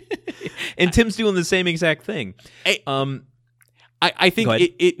 And Tim's doing the same exact thing. I think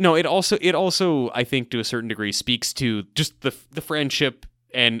it also, I think, to a certain degree, speaks to just the friendship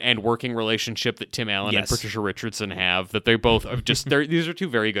and working relationship that Tim Allen and Patricia Richardson have, that they both are just... these are two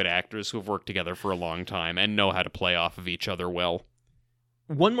very good actors who have worked together for a long time and know how to play off of each other well.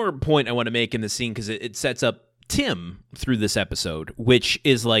 One more point I want to make in the scene, because it sets up Tim through this episode, which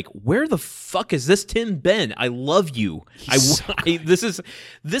is like, where the fuck has this Tim been? I love you. This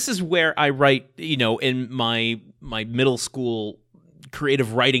is where I write, in my middle school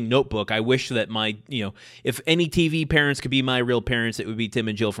creative writing notebook. I wish that if any TV parents could be my real parents, it would be Tim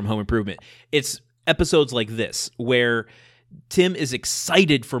and Jill from Home Improvement. It's episodes like this where Tim is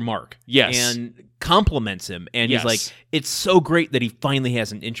excited for Mark. Yes. And compliments him. And he's like, it's so great that he finally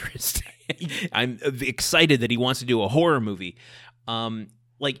has an interest. I'm excited that he wants to do a horror movie.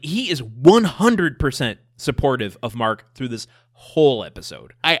 He is 100% supportive of Mark through this whole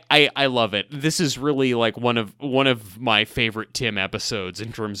episode. I love it. This is really like one of my favorite Tim episodes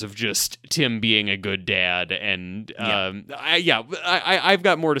in terms of just Tim being a good dad. And I've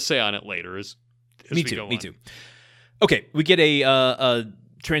got more to say on it later as me too. Okay, we get a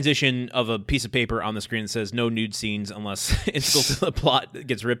transition of a piece of paper on the screen that says no nude scenes unless integral to the plot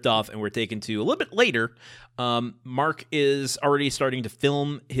gets ripped off, and we're taken to a little bit later. Mark is already starting to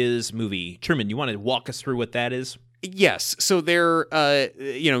film his movie. Truman, you want to walk us through what that is? Yes. So they're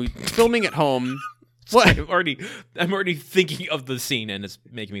filming at home. What? I'm already thinking of the scene, and it's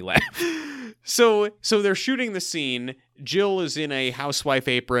making me laugh. So they're shooting the scene. Jill is in a housewife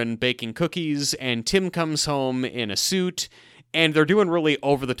apron baking cookies, and Tim comes home in a suit, and they're doing really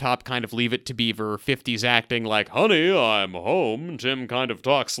over-the-top kind of Leave It to Beaver 50s acting, like, honey, I'm home. Tim kind of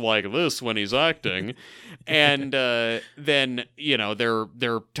talks like this when he's acting. And then,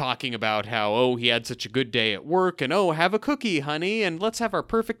 they're talking about how, he had such a good day at work, and, have a cookie, honey, and let's have our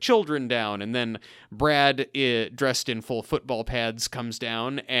perfect children down. And then Brad, dressed in full football pads, comes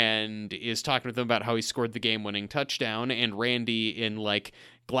down and is talking with them about how he scored the game-winning touchdown, and Randy in, like,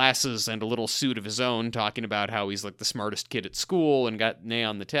 glasses and a little suit of his own, talking about how he's like the smartest kid at school and got an A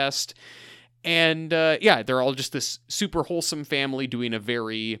on the test. And they're all just this super wholesome family doing a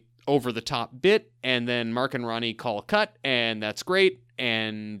very over-the-top bit, and then Mark and Ronnie call cut, and that's great,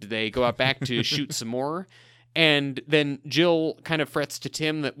 and they go out back to shoot some more. And then Jill kind of frets to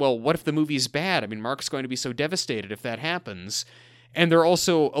Tim that, well, what if the movie's bad? I mean, Mark's going to be so devastated if that happens. And they're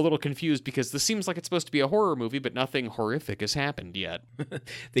also a little confused because this seems like it's supposed to be a horror movie, but nothing horrific has happened yet.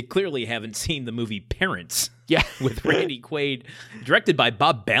 They clearly haven't seen the movie Parents. Yeah. With Randy Quaid, directed by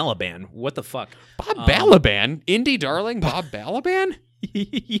Bob Balaban. What the fuck? Bob Balaban? Indie darling Bob Balaban?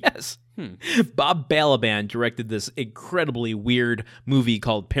 Yes. Bob Balaban directed this incredibly weird movie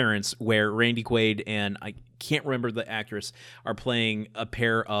called Parents, where Randy Quaid and I can't remember the actress are playing a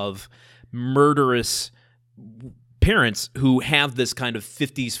pair of murderous parents who have this kind of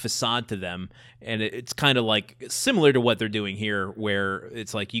 50s facade to them, and it's kind of like similar to what they're doing here, where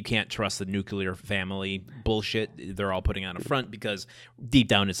it's like you can't trust the nuclear family bullshit they're all putting on a front, because deep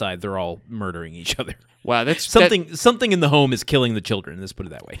down inside they're all murdering each other. Wow, that's something in the home is killing the children. Let's put it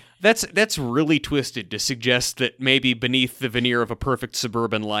that way. That's really twisted to suggest that maybe beneath the veneer of a perfect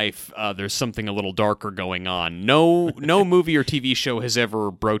suburban life, there's something a little darker going on. No movie or TV show has ever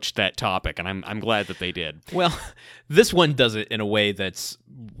broached that topic, and I'm glad that they did. Well, this one does it in a way that's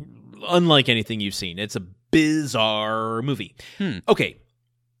unlike anything you've seen. It's a bizarre movie. Okay.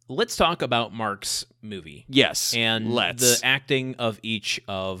 Let's talk about Mark's movie. Yes, and let's. The acting of each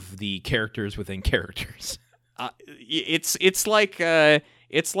of the characters within characters. It's like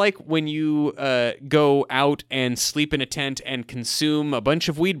when you go out and sleep in a tent and consume a bunch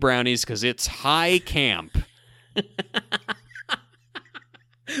of weed brownies because it's high camp.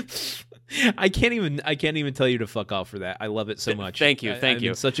 I can't even tell you to fuck off for that. I love it so much. Thank you. I'm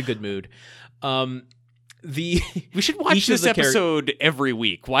in such a good mood. We should watch this episode every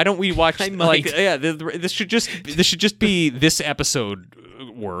week. Why don't we watch this should just be this episode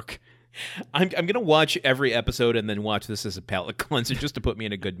work. I'm gonna watch every episode and then watch this as a palate cleanser just to put me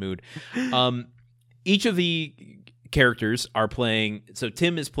in a good mood. Each of the characters are playing. So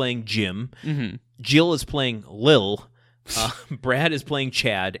Tim is playing Jim. Mm-hmm. Jill is playing Lil. Brad is playing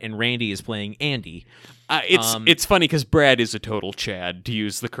Chad, and Randy is playing Andy. It's funny because Brad is a total Chad, to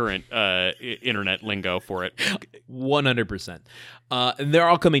use the current internet lingo for it. 100%. And they're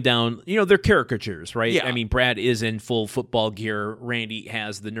all coming down. They're caricatures, right? Yeah. I mean, Brad is in full football gear. Randy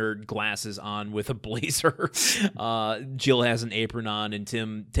has the nerd glasses on with a blazer. Jill has an apron on, and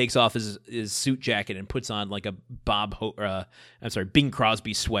Tim takes off his suit jacket and puts on like a Bing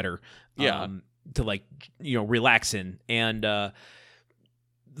Crosby sweater. Yeah. To relax in. And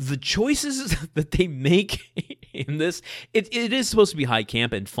the choices that they make in this, it is supposed to be high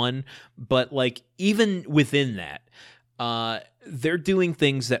camp and fun, but even within that, they're doing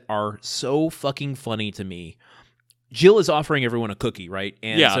things that are so fucking funny to me. Jill is offering everyone a cookie, right?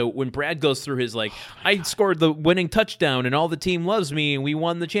 And so when Brad goes through his I scored the winning touchdown and all the team loves me and we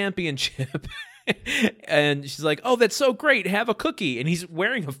won the championship. And she's like, "Oh, that's so great. Have a cookie." And he's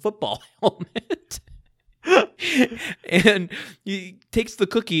wearing a football helmet. And he takes the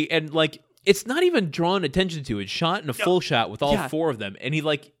cookie and it's not even drawn attention to. It's shot in a full shot with all four of them. And he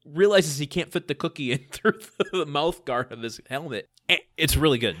realizes he can't fit the cookie in through the mouth guard of his helmet. It's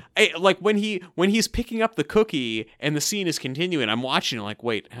really good. When he's picking up the cookie and the scene is continuing, I'm watching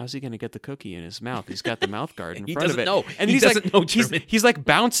wait, how's he going to get the cookie in his mouth? He's got the mouth guard in front of it. Know. And he doesn't know German. He's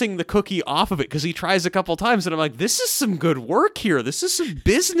bouncing the cookie off of it because he tries a couple times, and I'm like, this is some good work here. This is some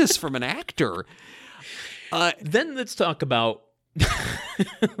business from an actor. Then let's talk about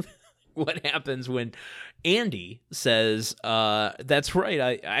what happens when Andy says, "That's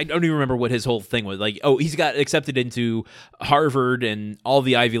right." I don't even remember what his whole thing was. He's got accepted into Harvard and all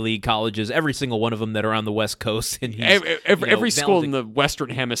the Ivy League colleges, every single one of them that are on the West Coast, and he's, every school in the Western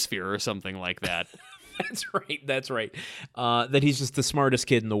Hemisphere or something like that. That's right. That he's just the smartest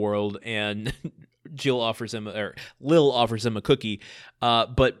kid in the world, and Lil offers him a cookie.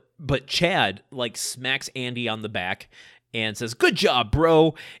 But Chad smacks Andy on the back and says, "Good job,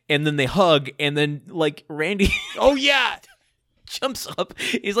 bro." And then they hug, and then Randy oh yeah, jumps up.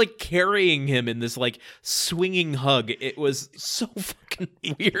 He's carrying him in this swinging hug. It was so fucking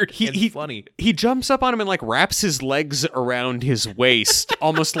weird and funny. He jumps up on him and wraps his legs around his waist,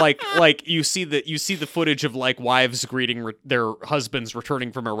 almost like you see the footage of wives greeting their husbands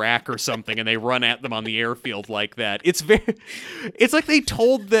returning from Iraq or something, and they run at them on the airfield like that. It's like they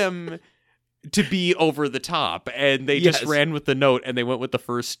told them to be over the top, and they just ran with the note, and they went with the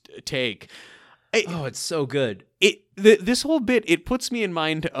first take. It's so good. This whole bit, it puts me in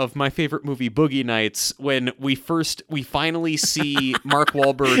mind of my favorite movie, Boogie Nights, when we finally see Mark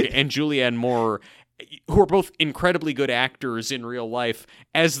Wahlberg and Julianne Moore, who are both incredibly good actors in real life,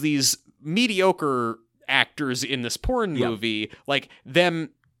 as these mediocre actors in this porn movie, them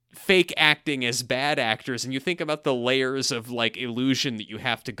fake acting as bad actors, and you think about the layers of illusion that you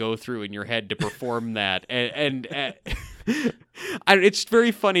have to go through in your head to perform that, and it's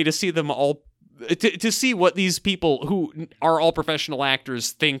very funny to see them all, to see what these people who are all professional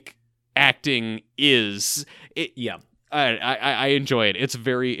actors think acting is. I enjoy it. It's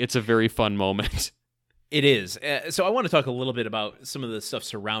a very fun moment. It is. So I want to talk a little bit about some of the stuff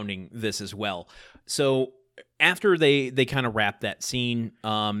surrounding this as well. So after they kind of wrap that scene,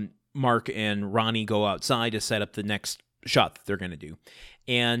 Mark and Ronnie go outside to set up the next shot that they're going to do.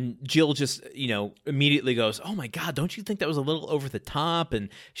 And Jill just, immediately goes, "Oh my God, don't you think that was a little over the top?" And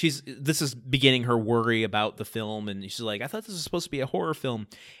this is beginning her worry about the film. And she's like, "I thought this was supposed to be a horror film."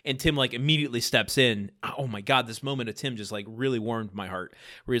 And Tim immediately steps in. Oh my God, this moment of Tim just really warmed my heart,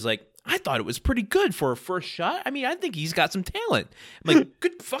 where he's like, "I thought it was pretty good for a first shot. I mean, I think he's got some talent." I'm like,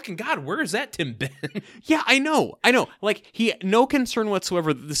 good fucking God, where is that Tim been? Yeah, I know. He no concern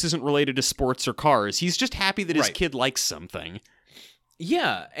whatsoever that this isn't related to sports or cars. He's just happy that his kid likes something.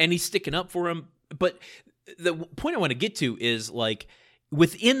 Yeah, and he's sticking up for him. But the point I want to get to is,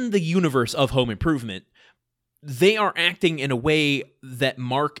 within the universe of Home Improvement, they are acting in a way that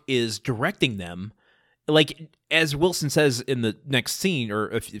Mark is directing them. As Wilson says in the next scene, or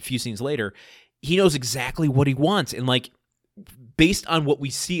a few scenes later, he knows exactly what he wants. And, based on what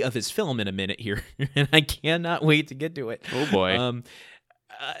we see of his film in a minute here, and I cannot wait to get to it. Oh, boy.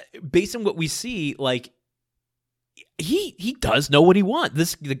 Based on what we see, he does know what he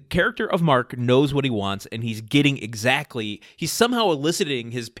wants. The character of Mark knows what he wants, and he's somehow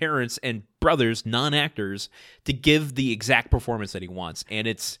eliciting his parents and brothers, non-actors, to give the exact performance that he wants. And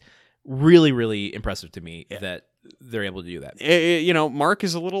it's really, really impressive to me that they're able to do that. Mark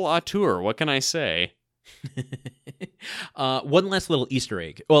is a little auteur. What can I say? One last little Easter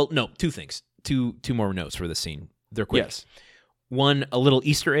egg. Well, no, two things. Two more notes for this scene. They're quick. Yes. One, a little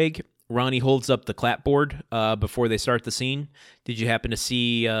Easter egg. Ronnie holds up the clapboard before they start the scene. Did you happen to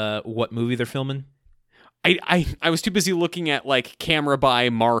see what movie they're filming? I was too busy looking at like camera by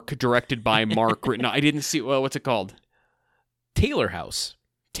Mark, directed by Mark. No, I didn't see. Well, what's it called? Taylor House.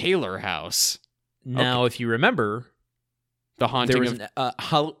 Taylor House. Now, if you remember, The Haunting there was a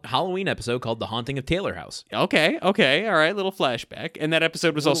Halloween episode called The Haunting of Taylor House. Okay, all right, little flashback. And that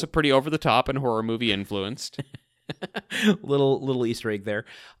episode was also pretty over the top and horror movie influenced. little Easter egg there.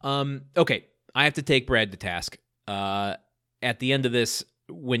 Okay, I have to take Brad to task. At the end of this,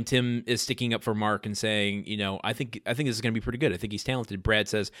 when Tim is sticking up for Mark and saying, I think this is going to be pretty good. I think he's talented. Brad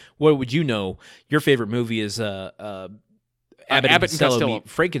says, "What would you know? Your favorite movie is Abbott and Costello meet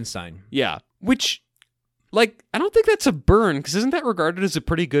Frankenstein." Yeah, which, like, I don't think that's a burn, because isn't that regarded as a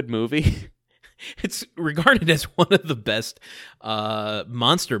pretty good movie? It's regarded as one of the best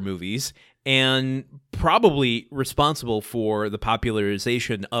monster movies, and probably responsible for the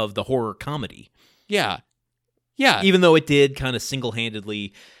popularization of the horror comedy. Yeah. Even though it did kind of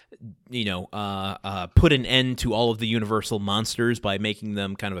single-handedly, put an end to all of the Universal monsters by making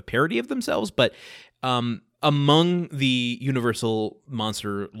them kind of a parody of themselves. But among the Universal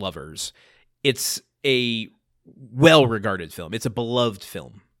monster lovers, it's a well-regarded film. It's a beloved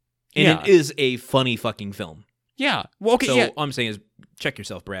film. And it is a funny fucking film. Yeah. Well, okay. So all I'm saying is, check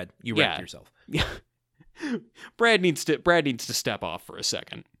yourself, Brad. You wrecked yourself. Yeah. Brad needs to step off for a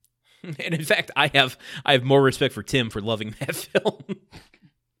second. And in fact, I have more respect for Tim for loving that film.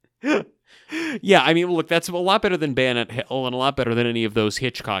 Yeah, I mean, look, that's a lot better than Bayonet Hill and a lot better than any of those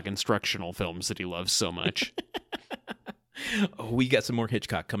Hitchcock instructional films that he loves so much. We got some more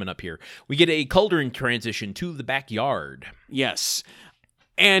Hitchcock coming up here. We get a cauldron transition to the backyard. Yes.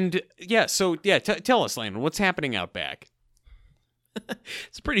 And, tell us, Landon, what's happening out back?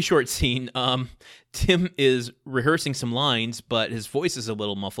 It's a pretty short scene. Tim is rehearsing some lines, but his voice is a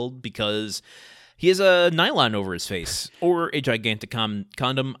little muffled because he has a nylon over his face, or a gigantic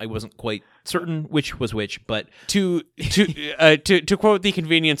condom. I wasn't quite certain which was which, but to quote the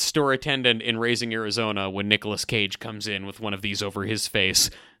convenience store attendant in Raising Arizona when Nicolas Cage comes in with one of these over his face,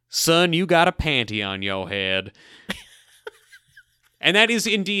 "Son, you got a panty on your head." And that is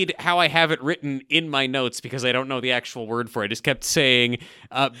indeed how I have it written in my notes, because I don't know the actual word for it. I just kept saying,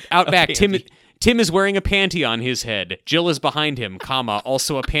 out back, Tim is wearing a panty on his head. Jill is behind him,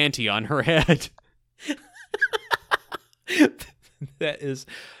 also a panty on her head. That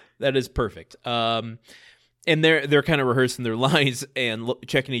is perfect. And they're kind of rehearsing their lines and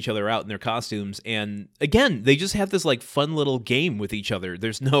checking each other out in their costumes. And again, they just have this like fun little game with each other.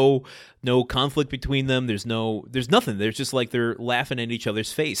 There's no conflict between them. There's nothing. There's just like they're laughing at each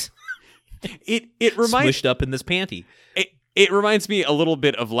other's face. It reminds smushed up in this panty. It reminds me a little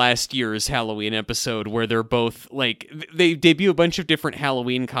bit of last year's Halloween episode where they're both like they debut a bunch of different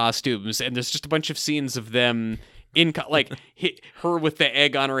Halloween costumes, and there's just a bunch of scenes of them in her with the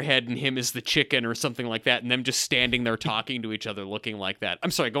egg on her head and him as the chicken or something like that, and them just standing there talking to each other looking like that.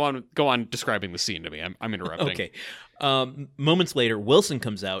 I'm sorry, go on describing the scene to me. I'm interrupting. Okay. Moments later, Wilson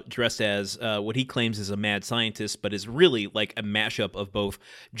comes out dressed as what he claims is a mad scientist, but is really like a mashup of both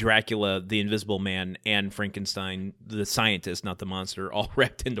Dracula, the Invisible Man, and Frankenstein, the scientist, not the monster, all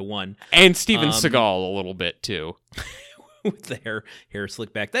wrapped into one. And Steven Seagal a little bit too. With the hair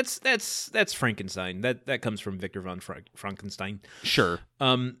slicked back. That's Frankenstein. That comes from Victor von Frankenstein. Sure.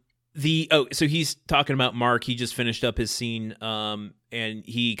 So he's talking about Mark. He just finished up his scene, and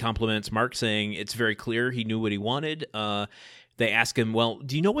he compliments Mark, saying it's very clear he knew what he wanted. They ask him, "Well,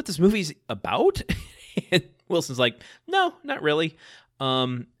 do you know what this movie's about?" And Wilson's like, "No, not really."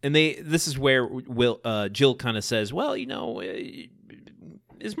 And this is where Jill kind of says, "Well,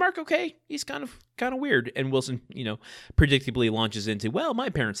 is Mark okay? He's kind of weird." And Wilson, predictably launches into, "Well, my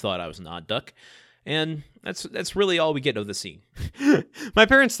parents thought I was an odd duck." And that's really all we get of the scene. My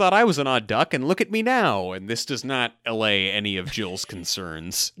parents thought I was an odd duck, and look at me now. And this does not allay any of Jill's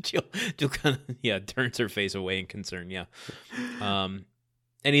concerns. Jill kind of turns her face away in concern. Yeah.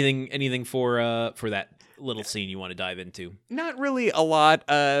 Anything for that little scene you want to dive into? Not really a lot.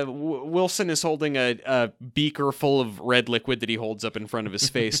 Wilson is holding a beaker full of red liquid that he holds up in front of his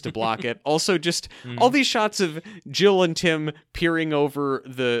face to block it. Also, just all these shots of Jill and Tim peering over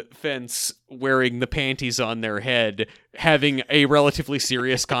the fence, wearing the panties on their head, having a relatively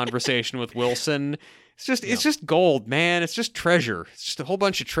serious conversation with Wilson. It's just gold, man. It's just treasure. It's just a whole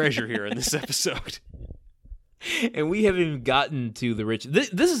bunch of treasure here in this episode. And we haven't even gotten to the rich.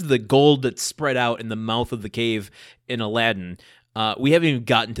 This is the gold that's spread out in the mouth of the cave in Aladdin. We haven't even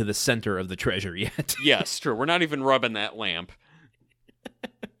gotten to the center of the treasure yet. Yes, true. We're not even rubbing that lamp.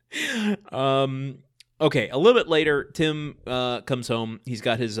 Okay, a little bit later, Tim comes home. He's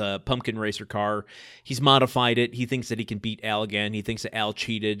got his pumpkin racer car. He's modified it. He thinks that he can beat Al again. He thinks that Al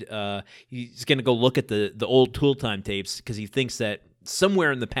cheated. He's going to go look at the old Tool Time tapes because he thinks that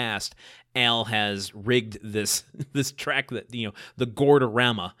somewhere in the past, Al has rigged this track that the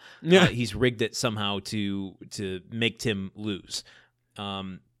Gordorama. Yeah. He's rigged it somehow to make Tim lose.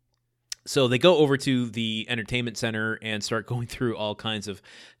 So they go over to the entertainment center and start going through all kinds of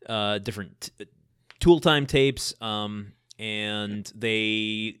different Tool Time tapes, and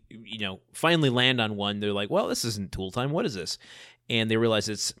they, finally land on one. They're like, well, this isn't Tool Time. What is this? And they realize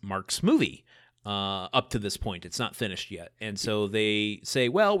it's Mark's movie. Up to this point, it's not finished yet. And so they say,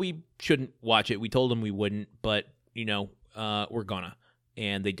 well, we shouldn't watch it. We told them we wouldn't, but, we're gonna.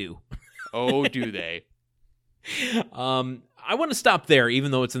 And they do. Oh, do they? I want to stop there,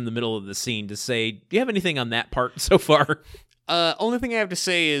 even though it's in the middle of the scene, to say, do you have anything on that part so far? Only thing I have to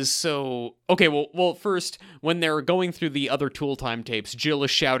say is well, first, when they're going through the other Tool Time tapes, Jill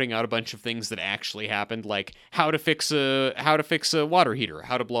is shouting out a bunch of things that actually happened, like how to fix a water heater,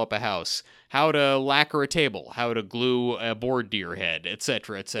 how to blow up a house, how to lacquer a table, how to glue a board to your head,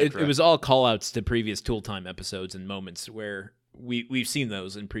 etc., etc. It was all call-outs to previous Tool Time episodes and moments where we've seen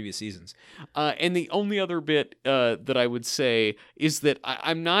those in previous seasons. And the only other bit that I would say is that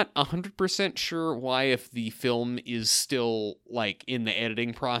I'm not 100% sure why, if the film is still in the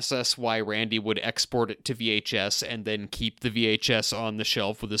editing process, why Randy would export it to VHS and then keep the VHS on the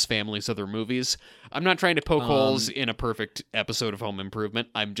shelf with his family's other movies. I'm not trying to poke holes in a perfect episode of Home Improvement.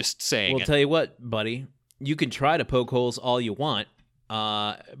 I'm just saying. Well, tell you what, buddy, you can try to poke holes all you want,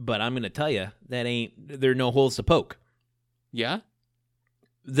 but I'm going to tell you there are no holes to poke. Yeah?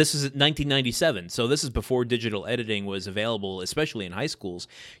 This is 1997, so this is before digital editing was available, especially in high schools.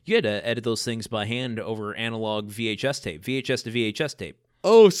 You had to edit those things by hand over analog VHS tape, VHS to VHS tape.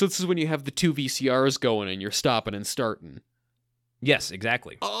 Oh, so this is when you have the two VCRs going and you're stopping and starting. Yes,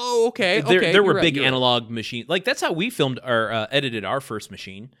 exactly. Oh, okay. There were big analog machines. That's how we filmed edited our first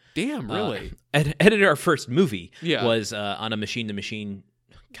machine. Damn, really? Edited our first movie Yeah. was on a machine-to-machine,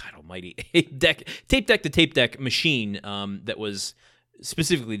 God almighty, tape deck to tape deck machine that was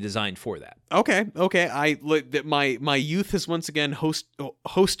specifically designed for that. Okay. My youth has once again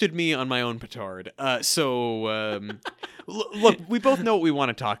hosted me on my own petard. Look, we both know what we want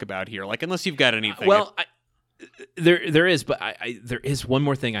to talk about here. Unless you've got anything. Well, there is, but there is one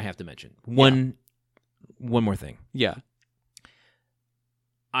more thing I have to mention. One more thing. Yeah.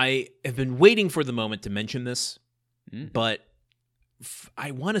 I have been waiting for the moment to mention this, but I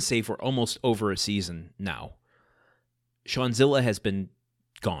want to say for almost over a season now, Seanzilla has been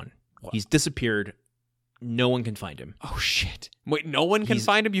gone. What? He's disappeared. No one can find him. Oh, shit. Wait, no one can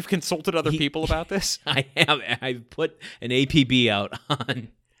find him? You've consulted other people about this? I have. I've put an APB out on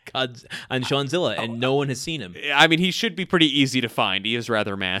Seanzilla, and no one has seen him. I mean, he should be pretty easy to find. He is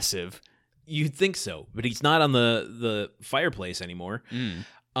rather massive. You'd think so, but he's not on the fireplace anymore.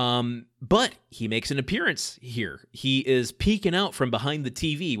 But he makes an appearance here. He is peeking out from behind the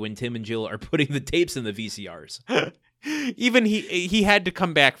TV when Tim and Jill are putting the tapes in the VCRs. Even he had to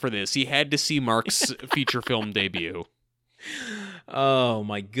come back for this. He had to see Mark's feature film debut. Oh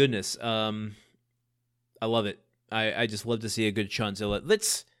my goodness. I love it. I just love to see a good Seanzilla.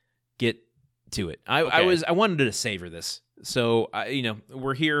 Let's get to it. I wanted to savor this. So,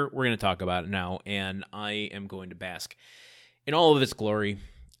 we're here. We're going to talk about it now, and I am going to bask in all of its glory.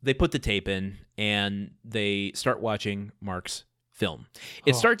 They put the tape in, and they start watching Mark's film.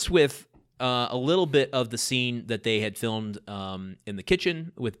 It starts with a little bit of the scene that they had filmed in the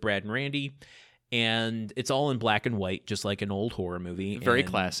kitchen with Brad and Randy, and it's all in black and white, just like an old horror movie. Very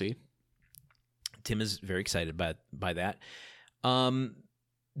classy. Tim is very excited by that.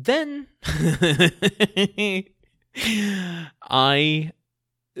 Then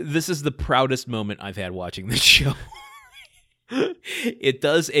this is the proudest moment I've had watching this show. It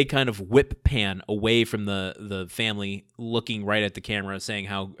does a kind of whip pan away from the family, looking right at the camera, saying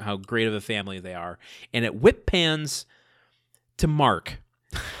how great of a family they are. And it whip pans to Mark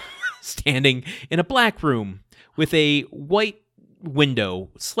standing in a black room with a white window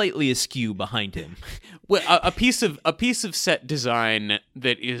slightly askew behind him. Well, a piece of set design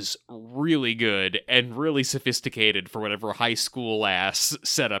that is really good and really sophisticated for whatever high school ass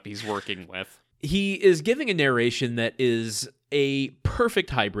setup he's working with. He is giving a narration that is a perfect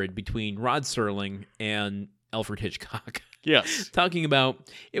hybrid between Rod Serling and Alfred Hitchcock. Yes. Talking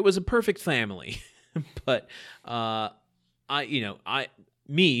about it was a perfect family. But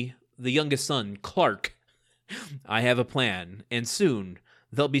me, the youngest son, Clark, I have a plan, and soon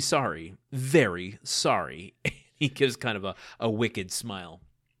they'll be sorry, very sorry. He gives kind of a wicked smile.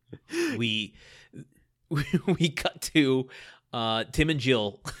 we cut to Tim and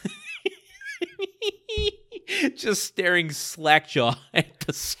Jill just staring slackjaw at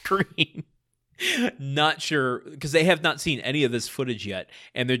the screen. Not sure, because they have not seen any of this footage yet,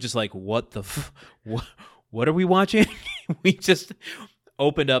 and they're just like, what the what are we watching? We just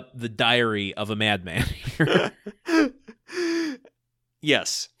opened up the diary of a madman here.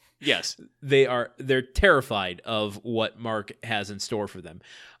 Yes. They're terrified of what Mark has in store for them.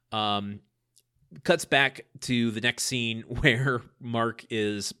 Cuts back to the next scene where Mark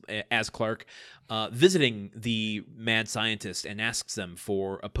is, as Clark, visiting the mad scientist and asks them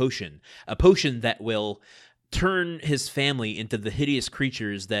for a potion that will turn his family into the hideous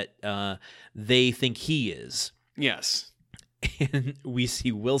creatures that they think he is. Yes. And we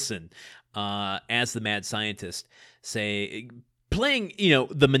see Wilson as the mad scientist playing,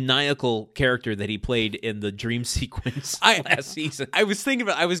 the maniacal character that he played in the dream sequence last season. I was thinking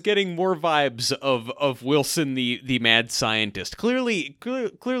about. I was getting more vibes of Wilson, the mad scientist. Clearly,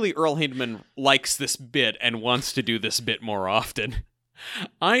 Earl Hindman likes this bit and wants to do this bit more often.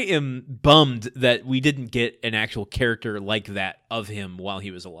 I am bummed that we didn't get an actual character like that of him while he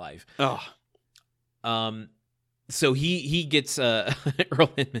was alive. Oh. So he gets Earl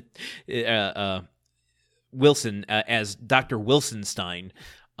Hindman. Wilson, as Dr. Wilsonstein,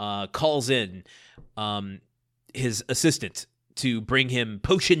 calls in his assistant to bring him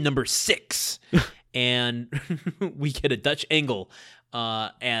potion number 6. And we get a Dutch angle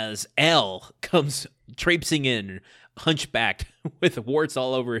as Al comes traipsing in, hunchbacked, with warts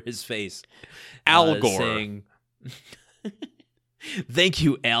all over his face. Al Gore. Saying, "Thank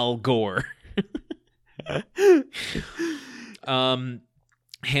you, Al Gore."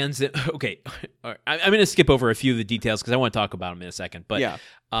 Hands it. Okay, all right. I'm going to skip over a few of the details because I want to talk about them in a second. But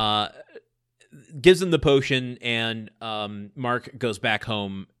yeah. Gives him the potion, and Mark goes back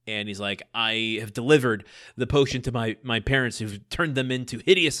home, and he's like, "I have delivered the potion to my parents, who've turned them into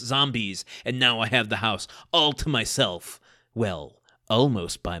hideous zombies, and now I have the house all to myself. Well,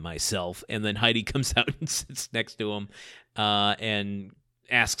 almost by myself." And then Heidi comes out and sits next to him, and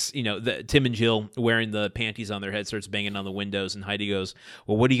asks, Tim and Jill, wearing the panties on their head, starts banging on the windows, and Heidi goes,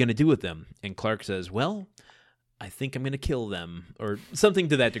 "Well, what are you going to do with them?" And Clark says, "Well, I think I'm going to kill them," or something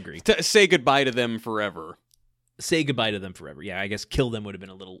to that degree. Say goodbye to them forever. Say goodbye to them forever. Yeah, I guess kill them would have been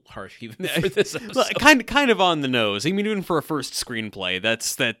a little harsh even for this episode. kind of on the nose. I mean, even for a first screenplay,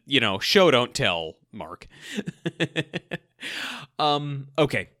 that's show don't tell, Mark.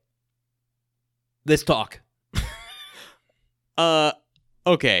 Okay. Let's talk.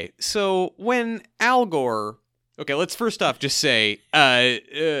 Okay, so when Al Gore... Okay, let's first off just say,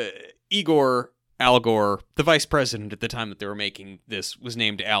 Igor Al Gore, the vice president at the time that they were making this, was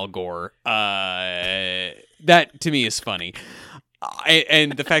named Al Gore. That, to me, is funny.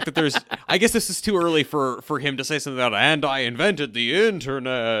 And the fact that there's... I guess this is too early for him to say something about, "and I invented the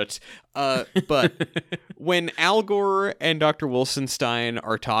internet." But when Al Gore and Dr. Wilsonstein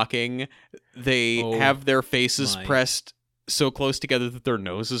are talking, they have their faces pressed so close together that their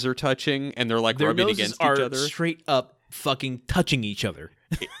noses are touching, and they're like their rubbing noses against are each other. Straight up fucking touching each other.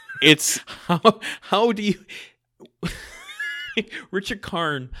 It's how do you... Richard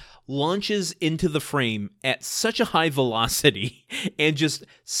Karn launches into the frame at such a high velocity and just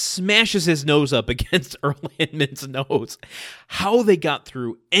smashes his nose up against Earl Hindman's nose. How they got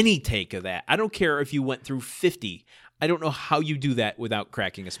through any take of that, I don't care if you went through 50. I don't know how you do that without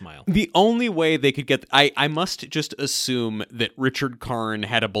cracking a smile. The only way they could get... I must just assume that Richard Karn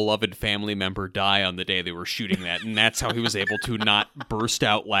had a beloved family member die on the day they were shooting that, and that's how he was able to not burst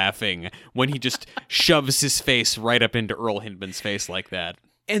out laughing when he just shoves his face right up into Earl Hindman's face like that.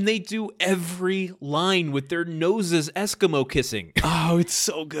 And they do every line with their noses Eskimo kissing. Oh, it's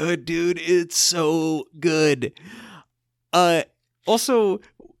so good, dude. It's so good. Also...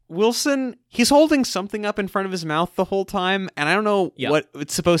 Wilson, he's holding something up in front of his mouth the whole time, and I don't know what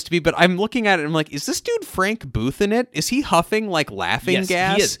it's supposed to be, but I'm looking at it and I'm like, is this dude Frank Booth in it? Is he huffing like laughing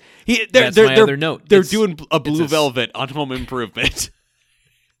gas? He is. That's my other note. They're doing a Blue Velvet on Home Improvement.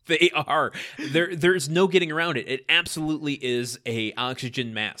 They are. There's no getting around it. It absolutely is a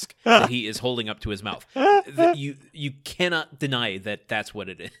oxygen mask that he is holding up to his mouth. You cannot deny that that's what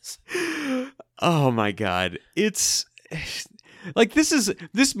it is. Oh my God. It's... Like,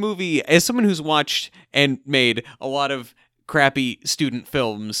 this movie, as someone who's watched and made a lot of crappy student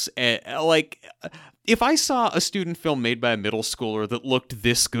films. Like, if I saw a student film made by a middle schooler that looked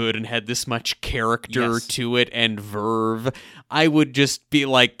this good and had this much character to it and verve, I would just be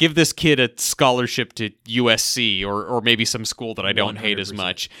like, give this kid a scholarship to USC or maybe some school that I don't 100%. Hate as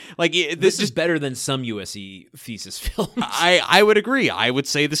much. Like, this is better than some USC thesis films. I would agree. I would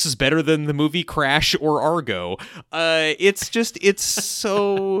say this is better than the movie Crash or Argo. It's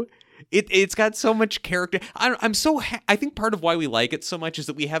so... It's got so much character. I think part of why we like it so much is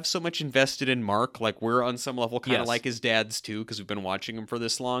that we have so much invested in Mark. Like, we're on some level kind of like his dads too, because we've been watching him for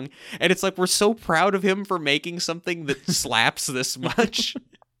this long. And it's like we're so proud of him for making something that slaps this much.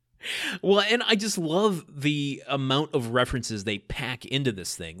 Well, and I just love the amount of references they pack into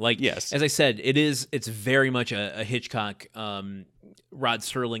this thing. Like, as I said, it's very much a Hitchcock Rod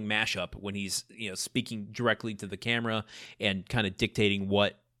Serling mashup when he's speaking directly to the camera and kind of dictating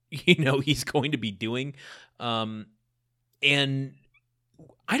what he's going to be doing. And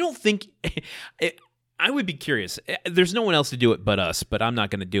I don't think I would be curious. There's no one else to do it but us, but I'm not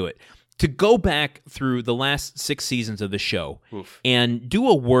going to do it. To go back through the last 6 seasons of the show and do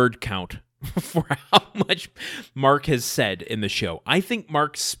a word count for how much Mark has said in the show. I think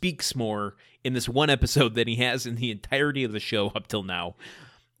Mark speaks more in this one episode than he has in the entirety of the show up till now.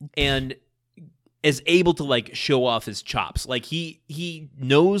 And is able to like show off his chops. Like he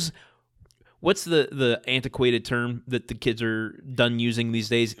knows what's the antiquated term that the kids are done using these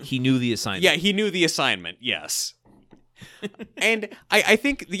days. He knew the assignment. Yeah, he knew the assignment. Yes. And I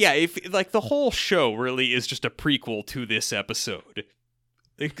think if like the whole show really is just a prequel to this episode.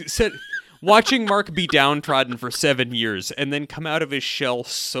 Watching Mark be downtrodden for 7 years and then come out of his shell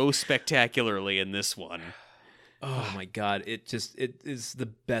so spectacularly in this one. Oh my God! It is the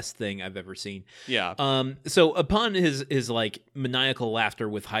best thing I've ever seen. Yeah. So upon his like maniacal laughter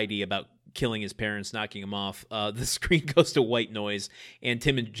with Heidi about killing his parents, knocking him off, the screen goes to white noise, and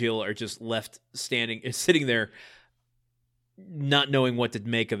Tim and Jill are just left sitting there, not knowing what to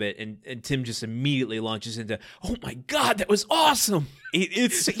make of it, and Tim just immediately launches into, "Oh my God, that was awesome!"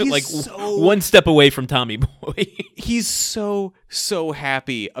 He's like so, one step away from Tommy Boy. He's so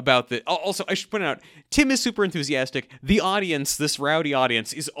happy about the. Also, I should point out, Tim is super enthusiastic. The audience, this rowdy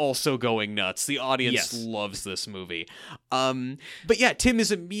audience, is also going nuts. The audience loves this movie. But yeah, Tim is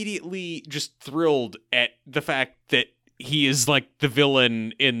immediately just thrilled at the fact that he is like the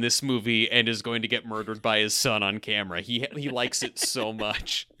villain in this movie and is going to get murdered by his son on camera. He likes it so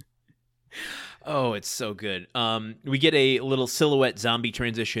much. Oh, it's so good. We get a little silhouette zombie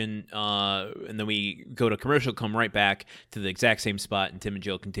transition, and then we go to commercial, come right back to the exact same spot, and Tim and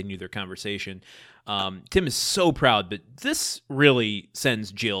Jill continue their conversation. Tim is so proud, but this really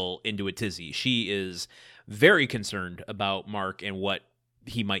sends Jill into a tizzy. She is very concerned about Mark and what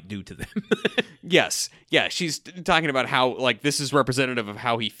he might do to them. Yes. Yeah, she's talking about how, like, this is representative of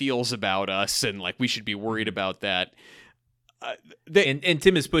how he feels about us, and, like, we should be worried about that. And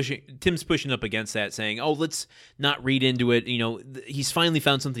Tim's pushing up against that, saying, "Oh, let's not read into it. He's finally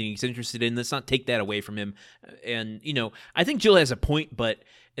found something he's interested in. Let's not take that away from him." And I think Jill has a point, but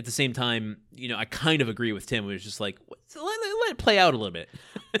at the same time, I kind of agree with Tim. It was just like, let it play out a little bit.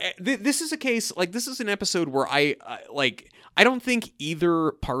 This is a case, like, this is an episode where I don't think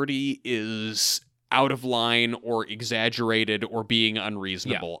either party is out of line or exaggerated or being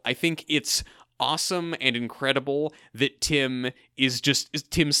unreasonable. Yeah. I think it's awesome and incredible that Tim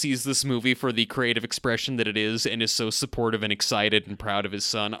sees this movie for the creative expression that it is and is so supportive and excited and proud of his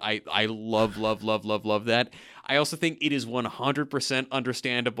son. I love that. I also think it is 100%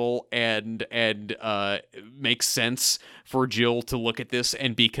 understandable and makes sense for Jill to look at this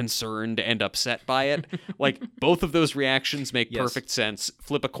and be concerned and upset by it. Like, both of those reactions make perfect sense.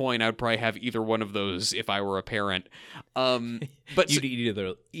 Flip a coin, I would probably have either one of those if I were a parent. But you'd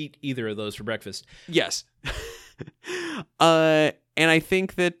eat either of those for breakfast. Yes. And I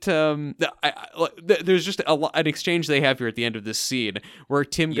think that there's just an exchange they have here at the end of this scene where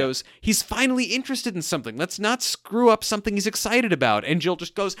Tim goes, he's finally interested in something. Let's not screw up something he's excited about. And Jill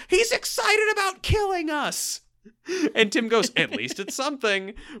just goes, he's excited about killing us. And Tim goes, at least it's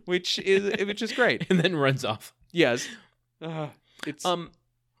something, which is great. And then runs off. Yes.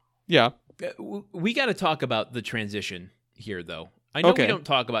 Yeah. We got to talk about the transition here, though. I know we don't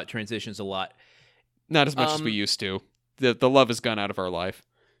talk about transitions a lot. Not as much as we used to. The love has gone out of our life.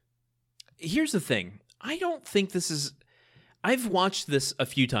 Here's the thing. I don't think this is... I've watched this a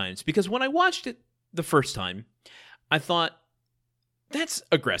few times because when I watched it the first time, I thought, that's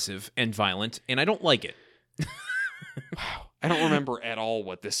aggressive and violent, and I don't like it. Wow. I don't remember at all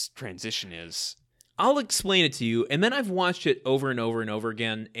what this transition is. I'll explain it to you, and then I've watched it over and over and over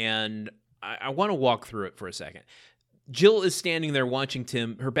again, and I want to walk through it for a second. Jill is standing there watching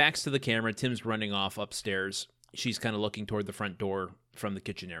Tim. Her back's to the camera. Tim's running off upstairs. She's kind of looking toward the front door from the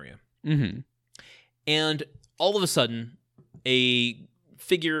kitchen area. Mm-hmm. And all of a sudden, a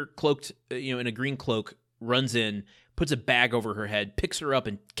figure cloaked, in a green cloak runs in, puts a bag over her head, picks her up,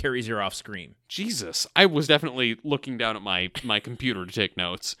 and carries her off screen. Jesus. I was definitely looking down at my computer to take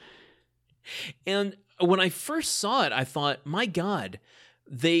notes. And when I first saw it, I thought, my God,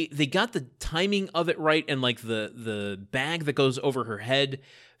 they got the timing of it right, and like the bag that goes over her head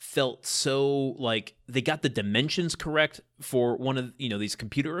felt so like they got the dimensions correct for one of these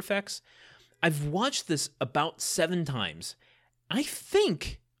computer effects. I've watched this about 7 times. I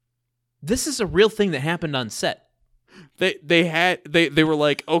think this is a real thing that happened on set. They were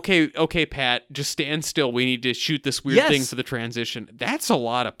like, okay, Pat, just stand still. We need to shoot this weird thing for the transition. That's a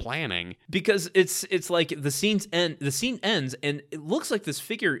lot of planning. Because it's like the scene ends, and it looks like this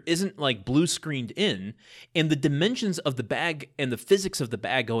figure isn't like blue screened in, and the dimensions of the bag and the physics of the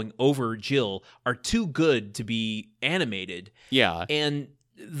bag going over Jill are too good to be animated. Yeah. And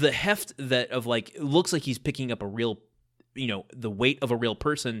the heft it looks like he's picking up a real, the weight of a real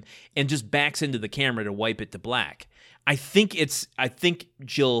person, and just backs into the camera to wipe it to black. I think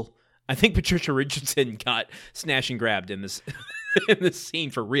Patricia Richardson got snatch and grabbed in this in this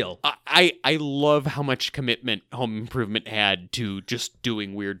scene for real. I love how much commitment Home Improvement had to just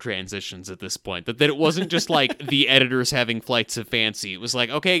doing weird transitions at this point. That it wasn't just like the editors having flights of fancy. It was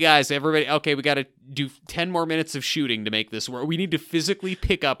like, okay, guys, everybody, okay, we got to do 10 more minutes of shooting to make this work. We need to physically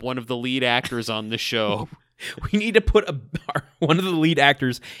pick up one of the lead actors on the show. We need to put one of the lead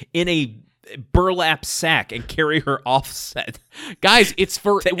actors in a burlap sack and carry her off set. Guys, it's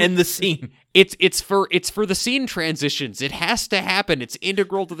for to end the scene. It's for the scene transitions. It has to happen. It's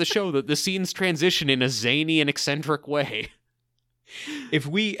integral to the show that the scenes transition in a zany and eccentric way. If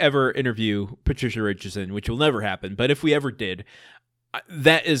we ever interview Patricia Richardson, which will never happen, but if we ever did,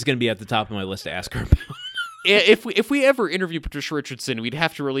 that is going to be at the top of my list to ask her about. If we ever interview Patricia Richardson, we'd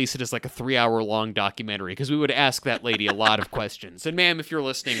have to release it as like a 3-hour-long documentary, because we would ask that lady a lot of questions. And ma'am, if you're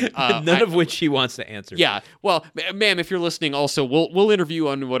listening, none of which she wants to answer. Yeah, well, ma'am, if you're listening, also we'll interview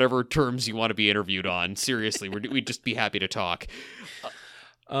on whatever terms you want to be interviewed on. Seriously, we'd just be happy to talk.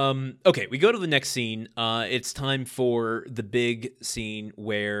 Okay, we go to the next scene. It's time for the big scene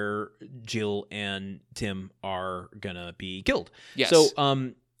where Jill and Tim are gonna be killed. Yes.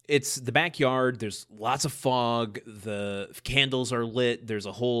 So, it's the backyard. There's lots of fog. The candles are lit. There's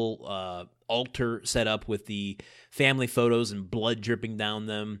a whole altar set up with the family photos and blood dripping down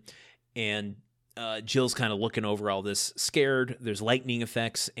them. And Jill's kind of looking over all this scared. There's lightning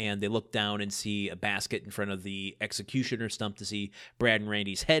effects, and they look down and see a basket in front of the executioner stump to see Brad and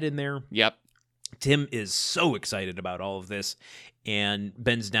Randy's head in there. Yep. Tim is so excited about all of this and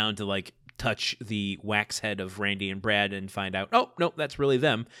bends down to like touch the wax head of Randy and Brad and find out, oh no, that's really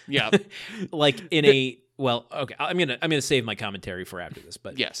them. Yeah. Like in okay, I'm gonna save my commentary for after this,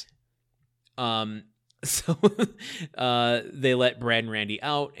 but yes. So they let Brad and Randy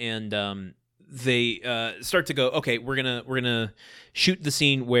out, and they start to go, okay, we're gonna shoot the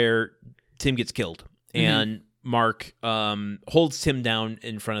scene where Tim gets killed. Mm-hmm. And Mark holds Tim down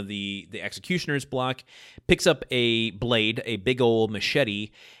in front of the executioner's block, picks up a blade, a big old machete,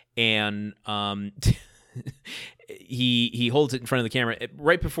 and he holds it in front of the camera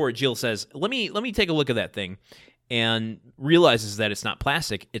right before Jill says, let me take a look at that thing, and realizes that it's not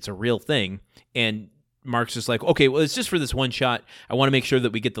plastic, it's a real thing. And Mark's just like, okay, well, it's just for this one shot. I want to make sure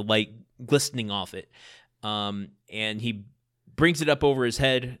that we get the light glistening off it. And he brings it up over his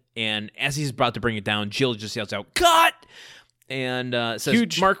head, and as he's about to bring it down, Jill just yells out, cut! And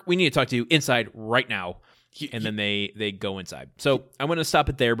says, Mark, we need to talk to you inside right now. And then they go inside. So I'm going to stop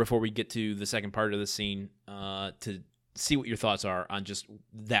it there before we get to the second part of the scene to see what your thoughts are on just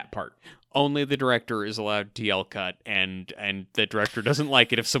that part. Only the director is allowed to yell cut, and the director doesn't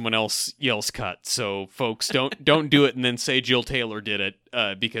like it if someone else yells cut. So folks, don't do it and then say Jill Taylor did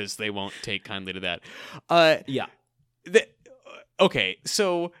it, because they won't take kindly to that. Yeah. Okay,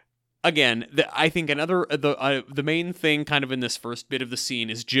 so again, I think the main thing kind of in this first bit of the scene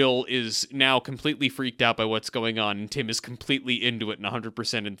is Jill is now completely freaked out by what's going on, and Tim is completely into it and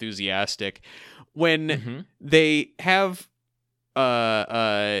 100% enthusiastic. When they have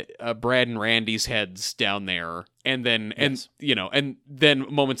Brad and Randy's heads down there, and then and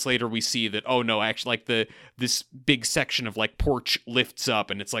then moments later we see that, oh no, actually, like this big section of like porch lifts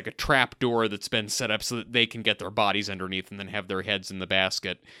up, and it's like a trap door that's been set up so that they can get their bodies underneath and then have their heads in the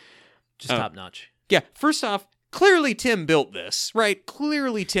basket. Just top notch. Yeah. First off, clearly Tim built this, right?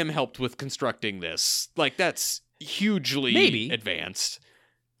 Clearly Tim helped with constructing this. Like, that's hugely advanced.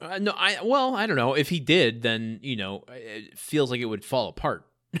 No, I don't know. If he did, then, it feels like it would fall apart.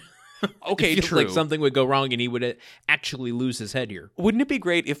 Okay, it feels true. like something would go wrong and he would actually lose his head here. Wouldn't it be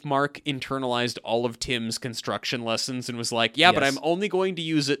great if Mark internalized all of Tim's construction lessons and was like, yeah, but I'm only going to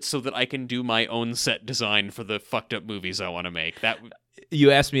use it so that I can do my own set design for the fucked up movies I want to make?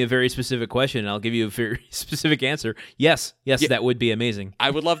 You asked me a very specific question, and I'll give you a very specific answer. Yes, yeah. That would be amazing. I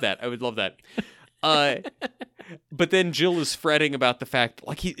would love that. But then Jill is fretting about the fact,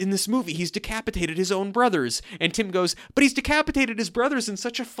 like, in this movie, he's decapitated his own brothers. And Tim goes, but he's decapitated his brothers in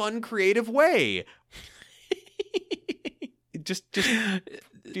such a fun, creative way. just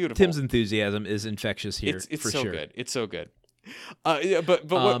beautiful. Tim's enthusiasm is infectious here. It's for so sure. good. It's so good. But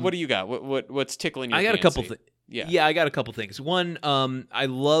what do you got? What's tickling your I got fancy? a couple things. Yeah, I got a couple things. One, I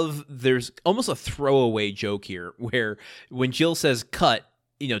love, there's almost a throwaway joke here where when Jill says cut,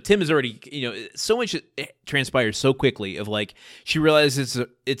 Tim is already, so much transpires so quickly of like, she realizes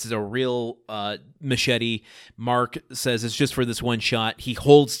it's a real machete. Mark says it's just for this one shot. He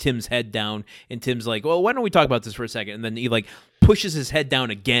holds Tim's head down and Tim's like, well, why don't we talk about this for a second? And then he like pushes his head down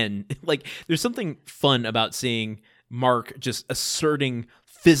again. Like there's something fun about seeing Mark just asserting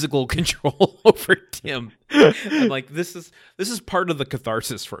physical control over Tim. I'm like, this is part of the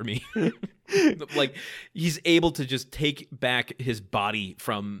catharsis for me. Like he's able to just take back his body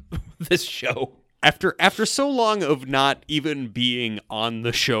from this show. After so long of not even being on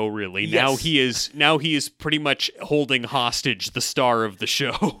the show, really, yes. now he is pretty much holding hostage the star of the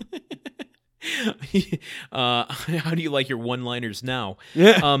show. How do you like your one-liners now?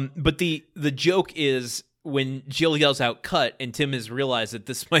 Yeah. But the joke is when Jill yells out cut and Tim has realized that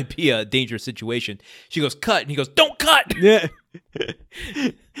this might be a dangerous situation, she goes cut and he goes, don't cut. Yeah.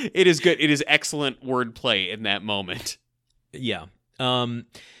 It is good. It is excellent wordplay in that moment. Yeah. And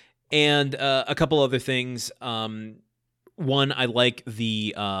a couple other things. One, I like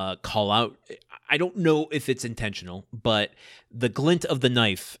the call out. I don't know if it's intentional, but the glint of the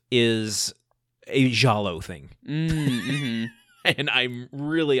knife is a giallo thing. Mm-hmm. And I'm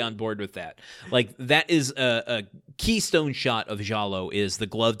really on board with that. Like, that is a keystone shot of giallo is the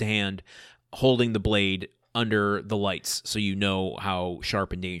gloved hand holding the blade under the lights, so you know how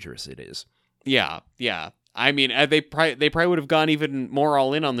sharp and dangerous it is. Yeah. I mean, they probably would have gone even more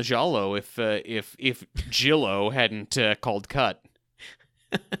all in on the giallo if Jillo hadn't called cut.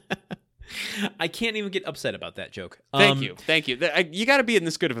 I can't even get upset about that joke. Thank you. You got to be in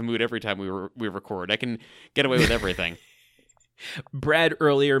this good of a mood every time we record. I can get away with everything. Brad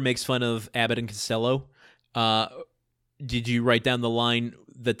earlier makes fun of Abbott and Costello. Did you write down the line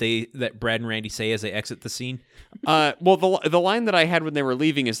that Brad and Randy say as they exit the scene? Well, the line that I had when they were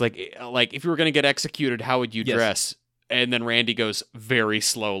leaving is like if you were going to get executed, how would you dress? And then Randy goes, very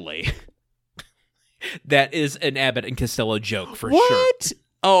slowly. That is an Abbott and Costello joke for what? sure.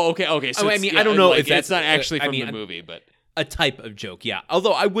 Oh, okay. So I mean, I don't know if it's not actually from the movie, but a type of joke, yeah.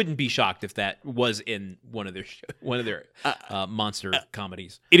 Although I wouldn't be shocked if that was in one of their monster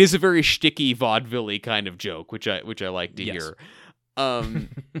comedies. It is a very shticky, vaudeville-y kind of joke, which I like to hear.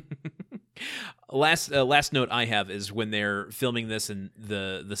 Last note I have is when they're filming this and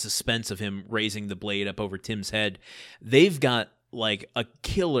the suspense of him raising the blade up over Tim's head. They've got like a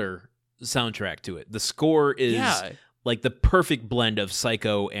killer soundtrack to it. The score is like the perfect blend of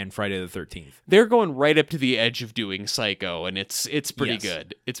Psycho and Friday the 13th. They're going right up to the edge of doing Psycho, and it's pretty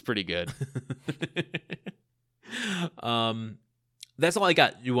good. It's pretty good. That's all I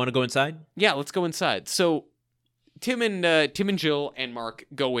got. You want to go inside? Yeah, let's go inside. So Tim and Jill and Mark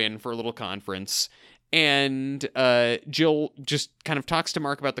go in for a little conference, and Jill just kind of talks to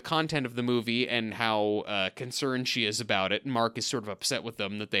Mark about the content of the movie and how concerned she is about it. And Mark is sort of upset with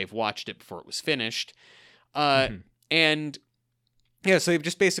them that they've watched it before it was finished. And yeah, so they've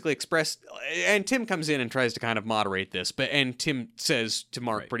just basically expressed, and Tim comes in and tries to kind of moderate this, and Tim says to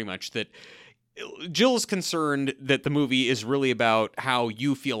Mark pretty much that Jill is concerned that the movie is really about how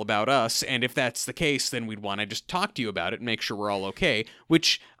you feel about us, and if that's the case, then we'd want to just talk to you about it and make sure we're all okay,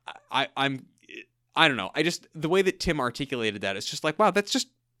 which I don't know. The way that Tim articulated that, it's just like, wow, that's just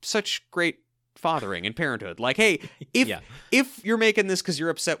such great fathering and parenthood. Like, hey, if you're making this because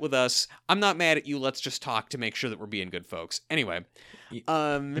you're upset with us, I'm not mad at you. Let's just talk to make sure that we're being good folks. Anyway,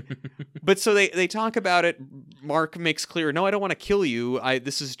 but so they talk about it. Mark makes clear, no, I don't want to kill you.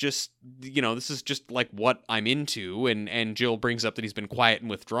 This is just like what I'm into. And Jill brings up that he's been quiet and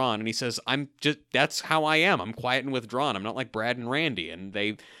withdrawn, and he says, that's how I am. I'm quiet and withdrawn. I'm not like Brad and Randy. And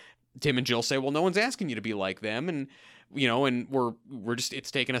Tim and Jill say, well, no one's asking you to be like them. And and we're just,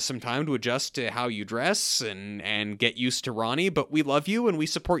 it's taken us some time to adjust to how you dress and get used to Ronnie, but we love you and we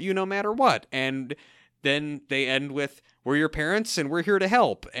support you no matter what. And then they end with, "We're your parents and we're here to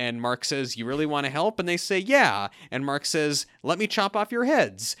help." And Mark says, "You really want to help?" And they say, "Yeah." And Mark says, "Let me chop off your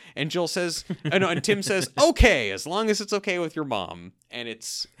heads." And Jill says, and Tim says, "Okay, as long as it's okay with your mom." And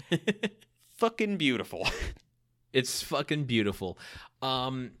it's fucking beautiful. It's fucking beautiful.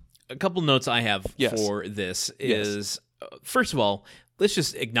 A couple notes I have for this is, first of all, let's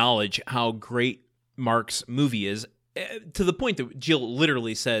just acknowledge how great Mark's movie is, to the point that Jill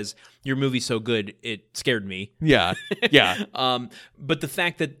literally says, "Your movie's so good, it scared me." Yeah, yeah. But the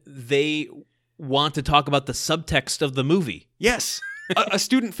fact that they want to talk about the subtext of the movie. Yes. A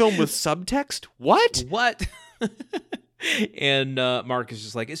student film with subtext? What? What? And Mark is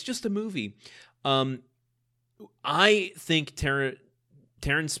just like, it's just a movie. I think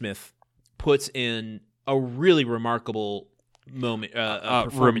Taryn Smith puts in a really remarkable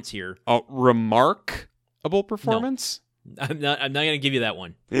performance here. A remarkable performance? Yeah. I'm not going to give you that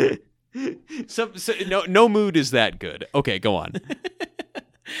one. So no mood is that good. Okay, go on.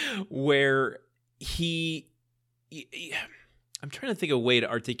 Where I'm trying to think of a way to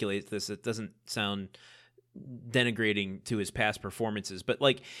articulate this that doesn't sound denigrating to his past performances, but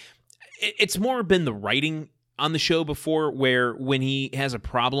like it's more been the writing on the show before, where when he has a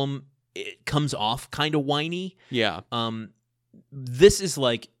problem, it comes off kind of whiny. Yeah. This is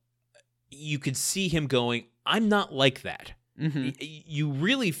like, you could see him going, "I'm not like that." Mm-hmm. You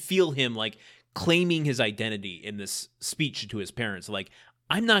really feel him like claiming his identity in this speech to his parents. Like,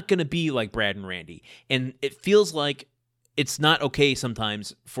 I'm not going to be like Brad and Randy. And it feels like it's not okay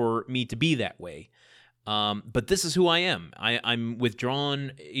sometimes for me to be that way. But this is who I am. I'm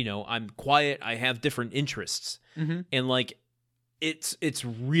withdrawn, I'm quiet. I have different interests. Mm-hmm. And like, it's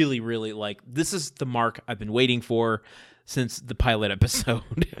really, really like, this is the Mark I've been waiting for since the pilot episode.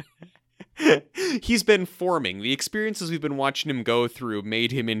 He's been forming. The experiences we've been watching him go through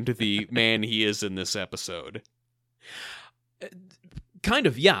made him into the man he is in this episode. Kind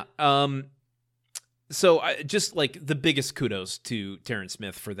of, yeah. So just like the biggest kudos to Terrence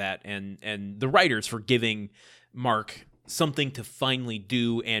Smith for that, and the writers for giving Mark something to finally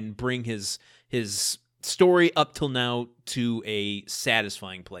do and bring his story up till now to a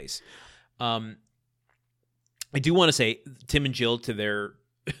satisfying place. I do want to say, Tim and Jill, to their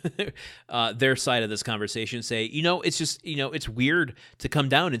side of this conversation, say, it's just, it's weird to come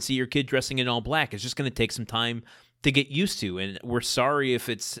down and see your kid dressing in all black. It's just going to take some time to get used to, and we're sorry if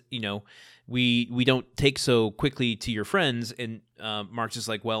it's, we don't take so quickly to your friends. And Mark's just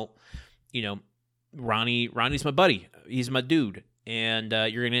like, well, Ronnie's my buddy, he's my dude, and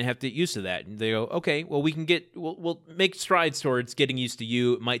you're gonna have to get used to that. And they go, okay, well, we'll make strides towards getting used to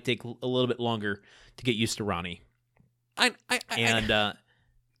you. It might take a little bit longer to get used to Ronnie.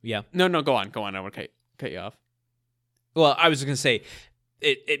 Yeah. No, go on. I want to cut you off. Well, I was just gonna say,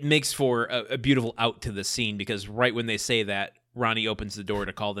 it makes for a beautiful out to the scene, because right when they say that, Ronnie opens the door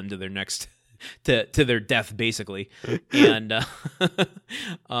to call them to their next, to their death, basically. And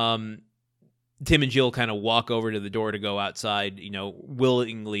Tim and Jill kind of walk over to the door to go outside,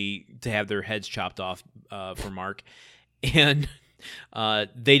 willingly to have their heads chopped off for Mark. And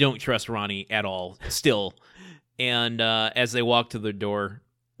they don't trust Ronnie at all still. And as they walk to the door,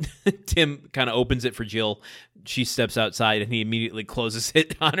 Tim kind of opens it for Jill. She steps outside, and he immediately closes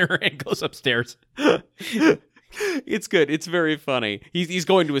it on her and goes upstairs. It's good. It's very funny. He's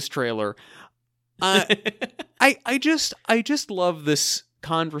going to his trailer. I just love this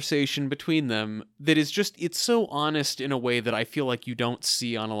conversation between them that is just, it's so honest in a way that I feel like you don't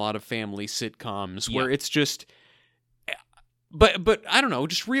see on a lot of family sitcoms, where it's just, but I don't know,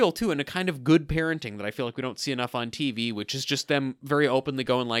 just real too, and a kind of good parenting that I feel like we don't see enough on TV, which is just them very openly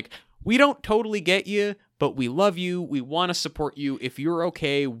going like, we don't totally get you, but we love you. We want to support you. If you're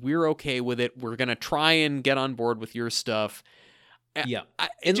okay, we're okay with it. We're going to try and get on board with your stuff. Yeah.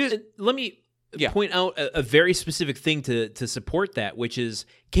 Let me point out a very specific thing to support that, which is,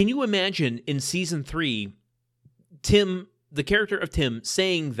 can you imagine in season 3, Tim, the character of Tim,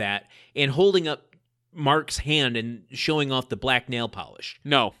 saying that and holding up Mark's hand and showing off the black nail polish?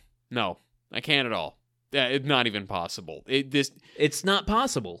 No, I can't at all. It's not even possible. It's not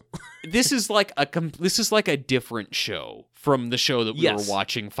possible. This is like a different show from the show that we were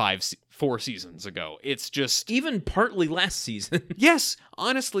watching 4 seasons ago. It's just even partly last season. Yes,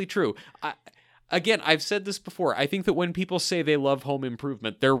 honestly true. Again, I've said this before. I think that when people say they love Home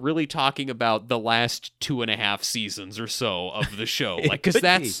Improvement, they're really talking about the last 2.5 seasons or so of the show, because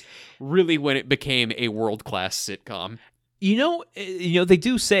that's really when it became a world-class sitcom. They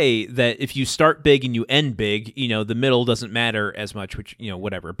do say that if you start big and you end big, the middle doesn't matter as much, which,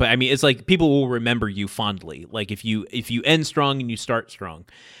 whatever. But I mean, it's like people will remember you fondly. Like if you end strong and you start strong.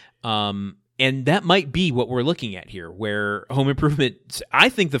 And that might be what we're looking at here, where Home Improvement, I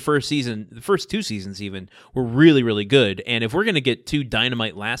think the first two seasons even, were really, really good. And if we're going to get 2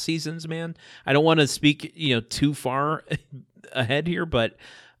 dynamite last seasons, man, I don't want to speak, too far ahead here, but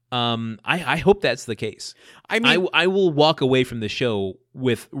I hope that's the case. I mean, I will walk away from the show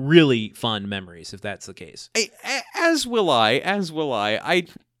with really fond memories if that's the case. As will I. I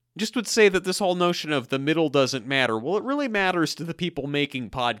just would say that this whole notion of the middle doesn't matter. Well, it really matters to the people making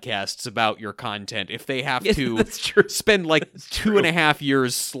podcasts about your content if they have to spend like 2.5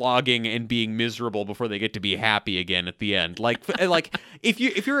 years slogging and being miserable before they get to be happy again at the end. Like if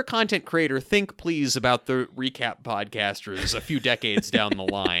you're a content creator, think please about the recap podcasters a few decades down the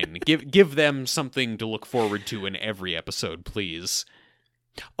line. Give them something to look forward to in every episode, please.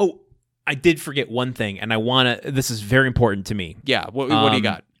 Oh, I did forget one thing, and this is very important to me. Yeah, what do you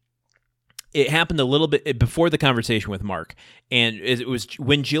got? It happened a little bit before the conversation with Mark, and it was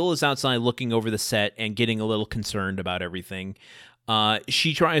when Jill is outside looking over the set and getting a little concerned about everything.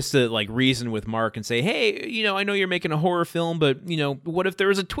 She tries to reason with Mark and say, "Hey, I know you're making a horror film, but what if there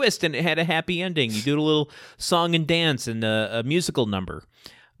was a twist and it had a happy ending? You do a little song and dance and a musical number."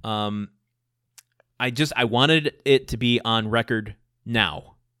 I wanted it to be on record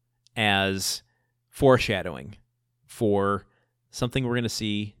now as foreshadowing for something we're going to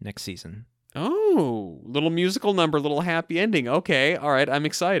see next season. Oh, little musical number, little happy ending. Okay, all right. I'm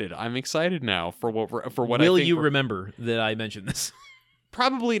excited. Now for what I think. Will you remember that I mentioned this?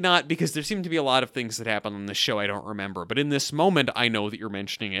 Probably not, because there seem to be a lot of things that happen on this show I don't remember. But in this moment, I know that you're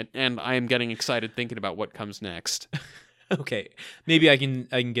mentioning it, and I am getting excited thinking about what comes next. Okay, maybe I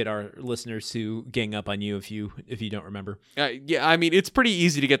can get our listeners to gang up on you if you don't remember. Yeah, I mean, it's pretty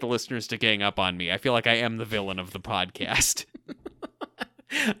easy to get the listeners to gang up on me. I feel like I am the villain of the podcast.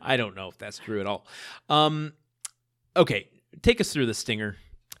 I don't know if that's true at all. Okay, take us through the stinger.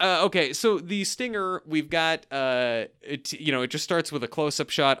 Okay, so the stinger, we've got, it just starts with a close-up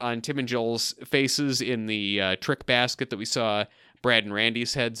shot on Tim and Joel's faces in the trick basket that we saw Brad and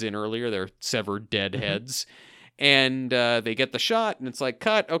Randy's heads in earlier, their severed dead heads. And they get the shot, and it's like,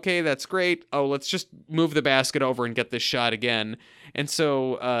 cut, okay, that's great. Oh, let's just move the basket over and get this shot again. And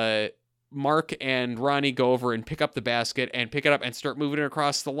so Mark and Ronnie go over and pick up the basket and pick it up and start moving it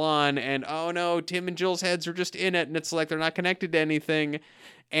across the lawn. And oh no, Tim and Jill's heads are just in it, and it's like they're not connected to anything.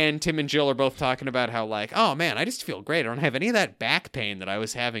 And Tim and Jill are both talking about how oh man, I just feel great. I don't have any of that back pain that I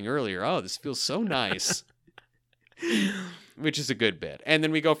was having earlier. Oh, this feels so nice. Which is a good bit. And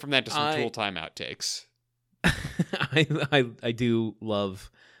then we go from that to some Tool Time outtakes. I do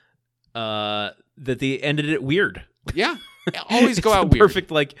love that they ended it weird. Yeah, always go out weird.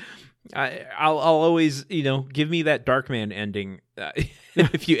 Perfect. I'll always give me that Darkman ending.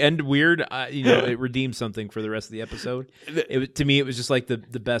 If you end weird, it redeems something for the rest of the episode. To me, it was just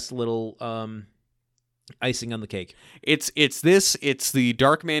the best little icing on the cake. It's the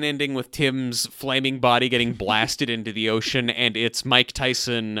Darkman ending with Tim's flaming body getting blasted into the ocean, and it's Mike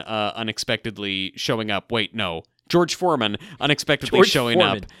Tyson unexpectedly showing up. Wait, no, George Foreman unexpectedly showing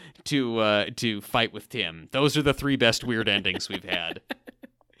up to fight with Tim. Those are the 3 best weird endings we've had.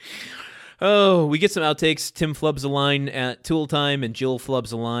 Oh, we get some outtakes. Tim flubs a line at Tool Time, and Jill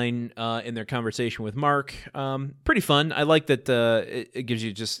flubs a line in their conversation with Mark. Pretty fun. I like that it gives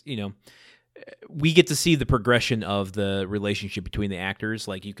you just, we get to see the progression of the relationship between the actors.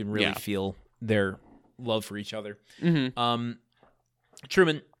 You can really feel their love for each other. Mm-hmm.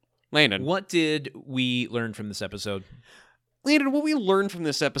 Truman. Landon. What did we learn from this episode? Landon, what we learned from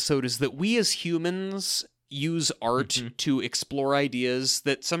this episode is that we as humans use art to explore ideas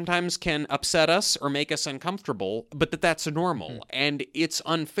that sometimes can upset us or make us uncomfortable, but that's normal. And it's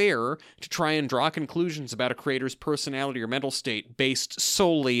unfair to try and draw conclusions about a creator's personality or mental state based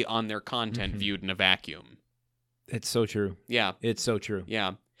solely on their content viewed in a vacuum. It's so true. Yeah. It's so true.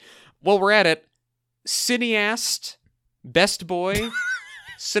 Yeah. Well, we're at it. Cineast, best boy,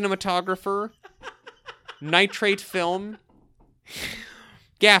 cinematographer, nitrate film,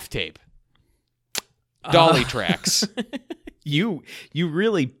 gaff tape. Dolly tracks. You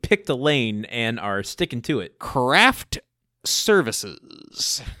really picked a lane and are sticking to it. Craft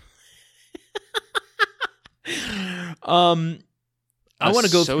services. I want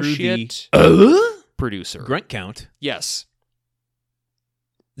to go through the producer grunt count. Yes.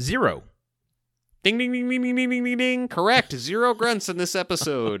 0. Ding ding ding ding ding ding ding ding. Correct. 0 grunts in this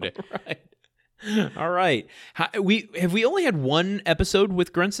episode. All right. Have we only had 1 episode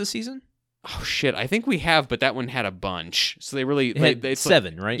with grunts this season? Oh shit! I think we have, but that one had a bunch. So they really it's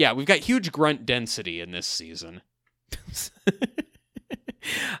 7, right? Yeah, we've got huge grunt density in this season.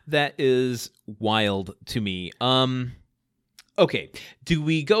 That is wild to me. Okay, do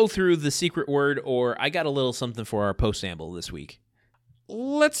we go through the secret word, or I got a little something for our post-amble this week?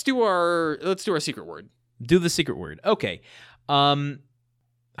 Let's do our secret word. Do the secret word. Okay.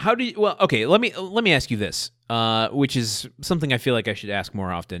 How do you? Well, okay. Let me ask you this, which is something I feel like I should ask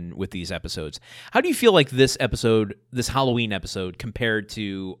more often with these episodes. How do you feel like this Halloween episode, compared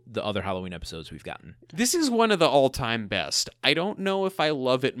to the other Halloween episodes we've gotten? This is one of the all-time best. I don't know if I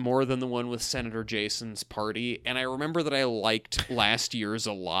love it more than the one with Senator Jason's party, and I remember that I liked last year's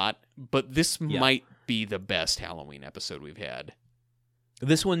a lot, but this might be the best Halloween episode we've had.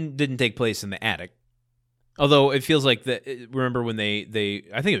 This one didn't take place in the attic. Although it feels like that. Remember when they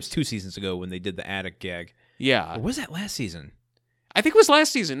I think it was 2 seasons ago when they did the attic gag. Yeah. Or was that last season? I think it was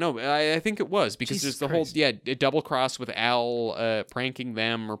last season. No, I think it was, because Jesus there's the Christ. whole a double cross with Al pranking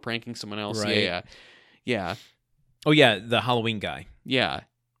them or pranking someone else. Right. Yeah. Oh yeah, the Halloween guy, Yeah.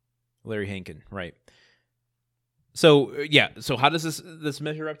 Larry Hankin, right? So so how does this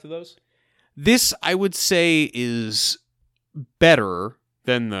measure up to those? This, I would say, is better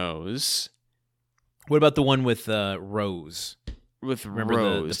than those. What about the one with Rose? With Remember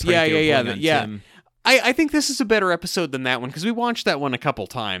Rose. the prank they were pulling on Yeah. Tim? I think this is a better episode than that one, because we watched that one a couple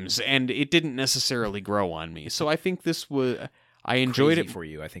times and it didn't necessarily grow on me. So I think this was, I enjoyed Crazy it. for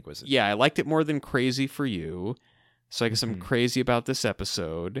you, I think was it. Yeah, I liked it more than Crazy for You. So I guess I'm crazy about this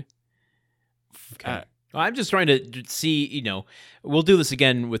episode. Okay. Well, I'm just trying to see, we'll do this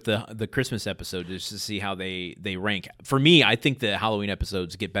again with the Christmas episode just to see how they rank. For me, I think the Halloween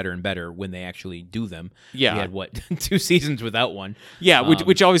episodes get better and better when they actually do them. Yeah. We had, 2 seasons without one? Yeah,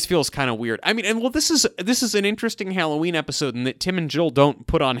 which always feels kind of weird. I mean, this is an interesting Halloween episode in that Tim and Jill don't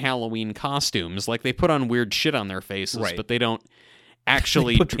put on Halloween costumes. Like, they put on weird shit on their faces, Right. but they don't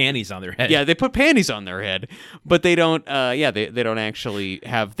actually They put panties on their head. Yeah, they put panties on their head, but they don't. They don't actually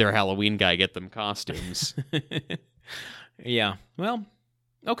have their Halloween guy get them costumes. Yeah. Well,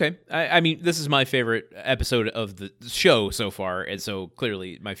 okay. I mean, this is my favorite episode of the show so far, and so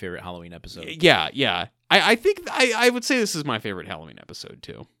clearly my favorite Halloween episode. Yeah. I think I would say this is my favorite Halloween episode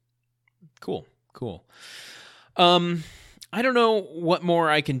too. Cool. I don't know what more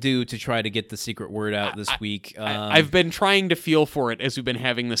I can do to try to get the secret word out this week. I've been trying to feel for it as we've been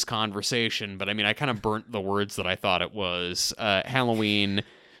having this conversation, but I mean, I kind of burnt the words that I thought it was. Halloween,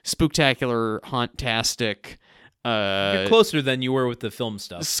 spooktacular, hauntastic. You're closer than you were with the film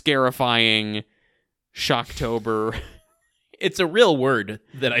stuff. Scarifying, Shocktober. It's a real word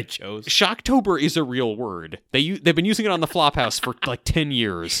that I chose. Shocktober is a real word. They've been using it on the Flophouse for like 10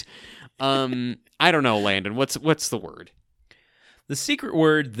 years. I don't know, Landon. What's the word? The secret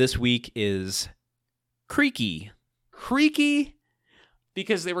word this week is creaky. Creaky?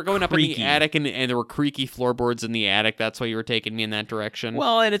 Because they were going up in Creaky. the attic and there were creaky floorboards in the attic. That's why you were taking me in that direction.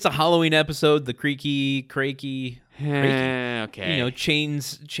 Well, and it's a Halloween episode. The creaky. Okay.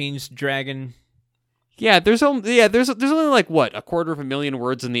 Chains dragon. Yeah, there's only like what, 250,000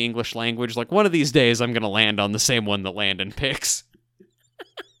 words in the English language. Like, one of these days I'm going to land on the same one that Landon picks.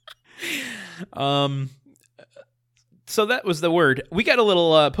 So that was the word. We got a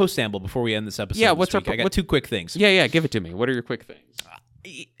little post-amble before we end this episode. Yeah, this week. I got 2 quick things. Yeah, give it to me. What are your quick things?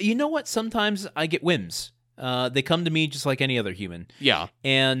 You know what? Sometimes I get whims. They come to me just like any other human. Yeah.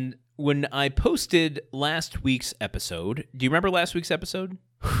 And when I posted last week's episode, do you remember last week's episode?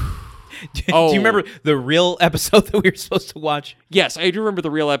 Do you remember the real episode that we were supposed to watch? Yes, I do remember the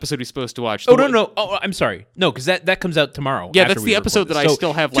real episode we're supposed to watch. No. Oh, I'm sorry. No, because that comes out tomorrow. Yeah, after that's we the episode record that this. I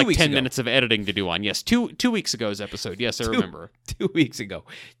still have like 10 ago. minutes of editing to do on. Yes, two weeks ago's episode. Yes, I remember. 2 weeks ago.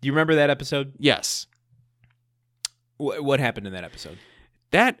 Do you remember that episode? Yes. What happened in that episode?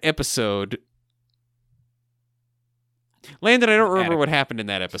 That episode... Landon, I don't remember what happened in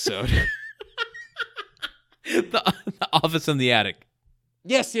that episode. the office in the attic.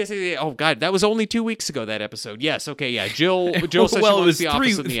 Yes. Oh, God, that was only 2 weeks ago, that episode. Yes, okay, yeah. Jill said Well, she it wants was the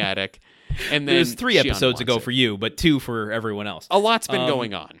office in the attic. And then it was 3 Shion episodes wants ago it. for you, but 2 for everyone else. A lot's been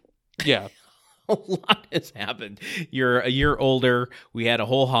going on. Yeah. A lot has happened. You're a year older. We had a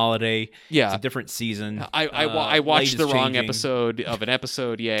whole holiday. Yeah. It's a different season. I watched light the is wrong changing. episode of an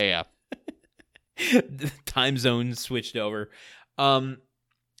episode. Yeah. The time zone switched over.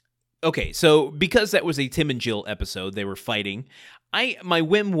 Okay, so because that was a Tim and Jill episode, they were fighting. My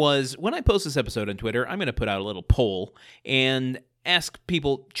whim was, when I post this episode on Twitter, I'm going to put out a little poll and ask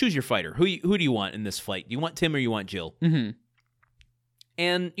people, choose your fighter. Who do you want in this fight? Do you want Tim or you want Jill? Mm-hmm.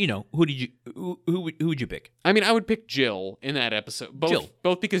 And who would you pick? I mean, I would pick Jill in that episode. Jill.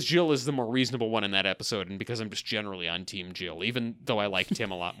 Both because Jill is the more reasonable one in that episode and because I'm just generally on Team Jill, even though I like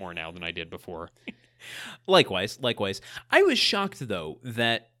Tim a lot more now than I did before. Likewise. I was shocked, though,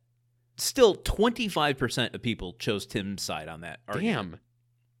 that still 25% of people chose Tim's side on that argument.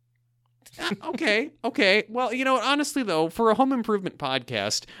 Damn. Okay. Well, you know what? Honestly, though, for a home improvement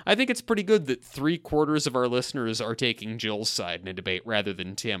podcast, I think it's pretty good that 3/4 of our listeners are taking Jill's side in a debate rather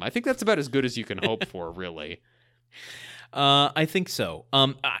than Tim. I think that's about as good as you can hope for, really. I think so.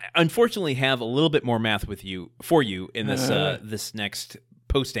 I unfortunately have a little bit more math for you in this this next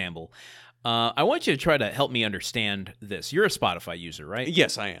postamble. I want you to try to help me understand this. You're a Spotify user, right?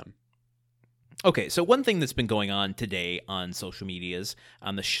 Yes, I am. Okay, so one thing that's been going on today on social medias,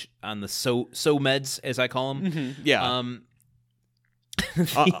 on the meds, as I call them, Mm-hmm. Yeah, on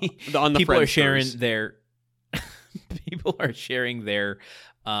the people are sharing Friendsters. their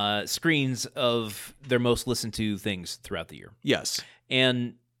screens of their most listened to things throughout the year. Yes,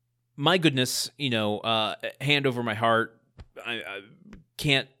 And my goodness, hand over my heart, I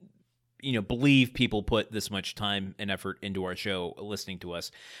can't believe people put this much time and effort into our show listening to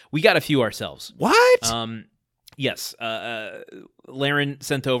us. We got a few ourselves. what? Yes. Laren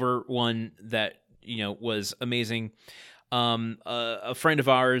sent over one that, was amazing. A friend of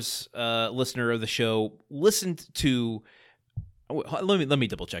ours, listener of the show, listened to... Let me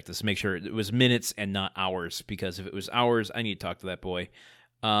double check this to make sure it was minutes and not hours, because if it was hours, I need to talk to that boy.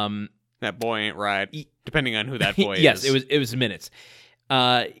 That boy ain't right. Depending on who that boy is. Yes, it was minutes.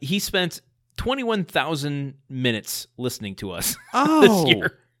 He spent 21,000 minutes listening to us this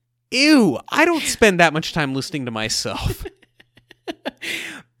year. Ew, I don't spend that much time listening to myself.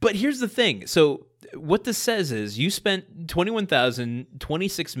 But here's the thing. So what this says is you spent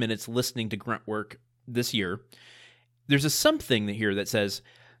 21,026 minutes listening to grunt work this year. There's a something here that says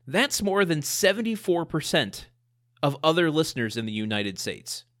that's more than 74% of other listeners in the United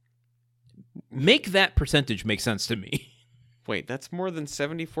States. Make that percentage make sense to me. Wait, that's more than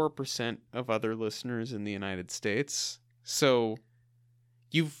 74% of other listeners in the United States? So,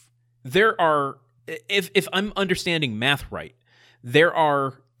 There are, if I'm understanding math right, there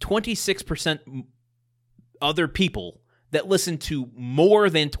are 26% other people that listen to more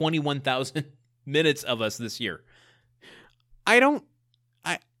than 21,000 minutes of us this year. I don't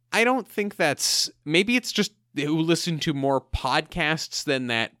think that's... Maybe it's just who listen to more podcasts than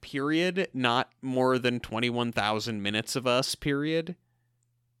that, period, not more than 21,000 minutes of us, period.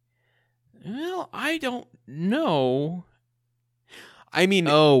 Well, I don't know. I mean...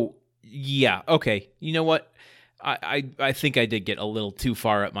 Oh, yeah. Okay. You know what? I think I did get a little too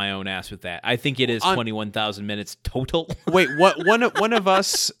far up my own ass with that. I think it is 21,000 minutes total. Wait, what? One of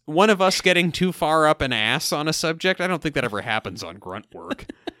us getting too far up an ass on a subject? I don't think that ever happens on grunt work.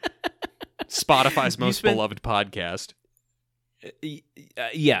 Spotify's most beloved podcast.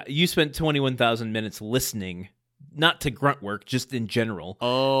 Yeah, you spent 21,000 minutes listening, not to grunt work, just in general.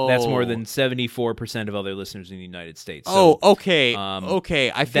 Oh, that's more than 74% of other listeners in the United States. So, okay. Okay.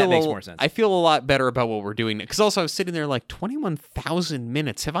 That makes more sense. I feel a lot better about what we're doing because also I was sitting there like 21,000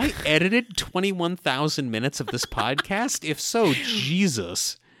 minutes. Have I edited 21,000 minutes of this podcast? If so,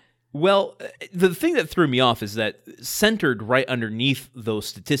 Jesus. Well, the thing that threw me off is that centered right underneath those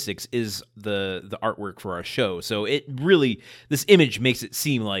statistics is the artwork for our show. So it really, this image makes it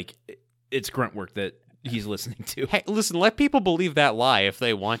seem like it's grunt work that he's listening to. Hey, listen, let people believe that lie if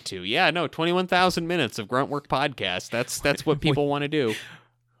they want to. Yeah, no, 21,000 minutes of grunt work podcast. That's what people want to do.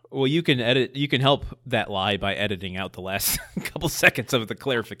 Well, you can help that lie by editing out the last couple seconds of the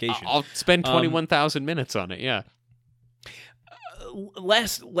clarification. I'll spend 21,000 minutes on it, yeah.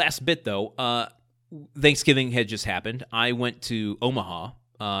 Last bit though, Thanksgiving had just happened. I went to Omaha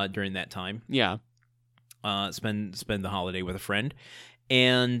during that time. Yeah. Spend the holiday with a friend,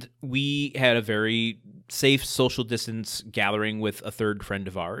 and we had a very safe social distance gathering with a third friend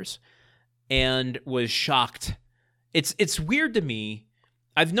of ours, and was shocked. It's weird to me.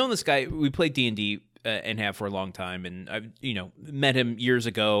 I've known this guy. We played D&D and have for a long time, and I've met him years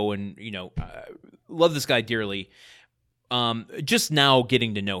ago, and love this guy dearly. Just now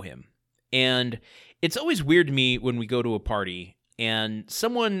getting to know him. And it's always weird to me when we go to a party and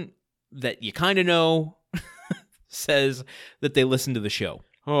someone that you kind of know says that they listen to the show.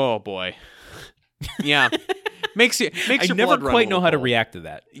 Oh boy. Yeah. makes your I blood never run quite know a how to little. react to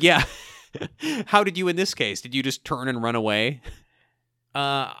that. Yeah. How did you in this case? Did you just turn and run away?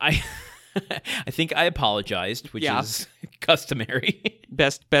 I think I apologized, which is customary.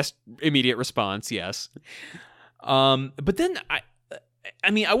 Best immediate response, yes. But then I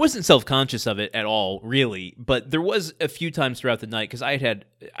mean, I wasn't self-conscious of it at all, really, but there was a few times throughout the night because I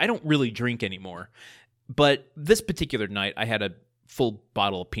don't really drink anymore, but this particular night I had a full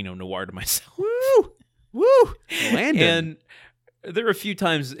bottle of Pinot Noir to myself. Woo! Landon. And there were a few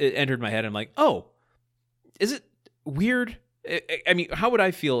times it entered my head. I'm like, oh, is it weird? I mean, how would I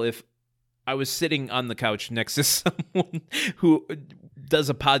feel if I was sitting on the couch next to someone who does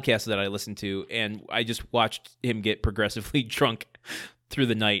a podcast that I listen to, and I just watched him get progressively drunk through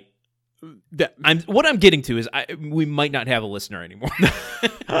the night. What I'm getting to is we might not have a listener anymore.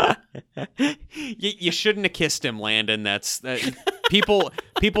 You shouldn't have kissed him, Landon. People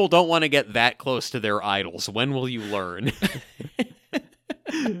don't want to get that close to their idols. When will you learn?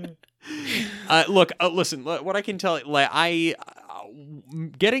 Look, listen. What I can tell you,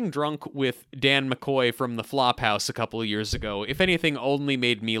 getting drunk with Dan McCoy from the Flophouse a couple of years ago, if anything, only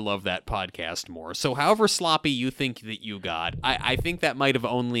made me love that podcast more. So however sloppy you think that you got, I think that might have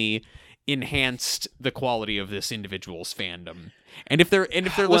only enhanced the quality of this individual's fandom. And if they're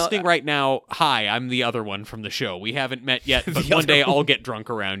listening right now, hi, I'm the other one from the show. We haven't met yet, but one day I'll get drunk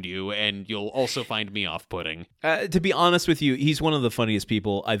around you, and you'll also find me off-putting. To be honest with you, he's one of the funniest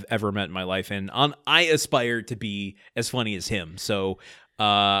people I've ever met in my life, and I aspire to be as funny as him. So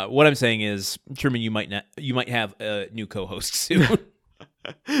what I'm saying is, Truman, you might have a new co-host soon.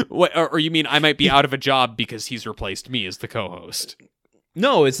 What, or you mean I might be out of a job because he's replaced me as the co-host?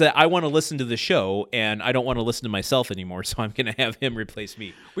 No, it's that I want to listen to the show, and I don't want to listen to myself anymore, so I'm going to have him replace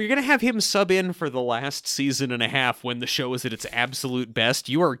me. Well, you're going to have him sub in for the last season and a half when the show is at its absolute best.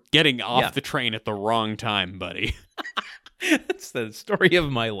 You are getting off the train at the wrong time, buddy. That's the story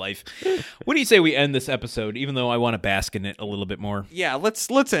of my life. What do you say we end this episode, even though I want to bask in it a little bit more? Yeah, let's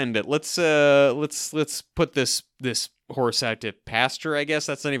end it. Let's put this horse out to pasture, I guess.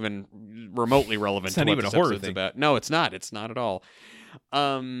 That's not even remotely relevant to what this episode's about. No, it's not. It's not at all.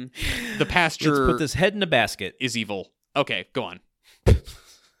 The pasture. Let's put this head in a basket. Is evil. Okay, go on.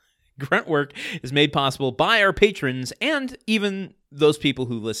 Gruntwork is made possible by our patrons and even those people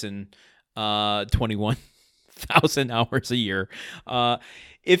who listen 21,000 hours a year.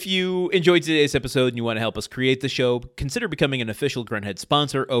 If you enjoyed today's episode and you want to help us create the show, consider becoming an official Grunthead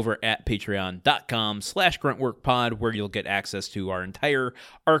sponsor over at patreon.com/gruntworkpod, where you'll get access to our entire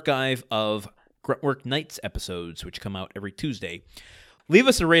archive of Gruntwork Nights episodes, which come out every Tuesday. Leave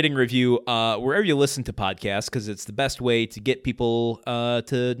us a rating review wherever you listen to podcasts, because it's the best way to get people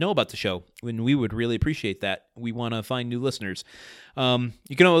to know about the show, and we would really appreciate that. We want to find new listeners. You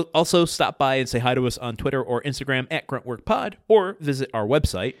can also stop by and say hi to us on Twitter or Instagram at GruntworkPod, or visit our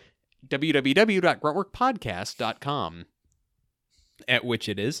website, www.gruntworkpodcast.com. At which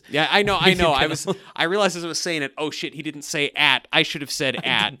it is. Yeah, I know. I realized as I was saying it, oh shit, he didn't say at. I should have said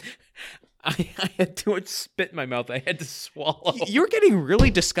at. I had too much spit in my mouth. I had to swallow. You're getting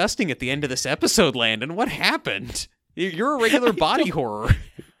really disgusting at the end of this episode, Landon. What happened? You're a regular body horror.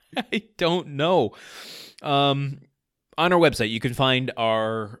 I don't know. On our website, you can find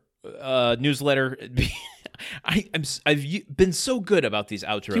our newsletter. I've been so good about these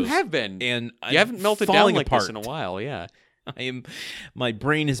outros. You have been, and you haven't melted down like this in a while. Yeah. My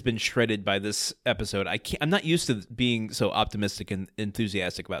brain has been shredded by this episode. I'm not used to being so optimistic and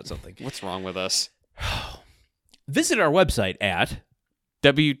enthusiastic about something. What's wrong with us? Visit our website at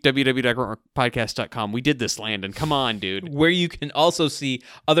www.podcast.com. We did this, Landon. Come on, dude. Where you can also see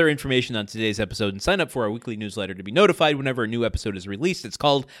other information on today's episode and sign up for our weekly newsletter to be notified whenever a new episode is released. It's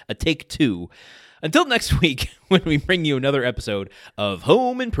called A Take Two. Until next week, when we bring you another episode of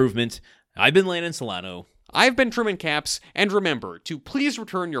Home Improvement, I've been Landon Solano. I've been Truman Caps, and remember to please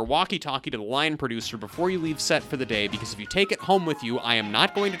return your walkie-talkie to the line producer before you leave set for the day, because if you take it home with you, I am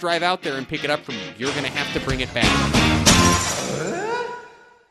not going to drive out there and pick it up from you. You're going to have to bring it back.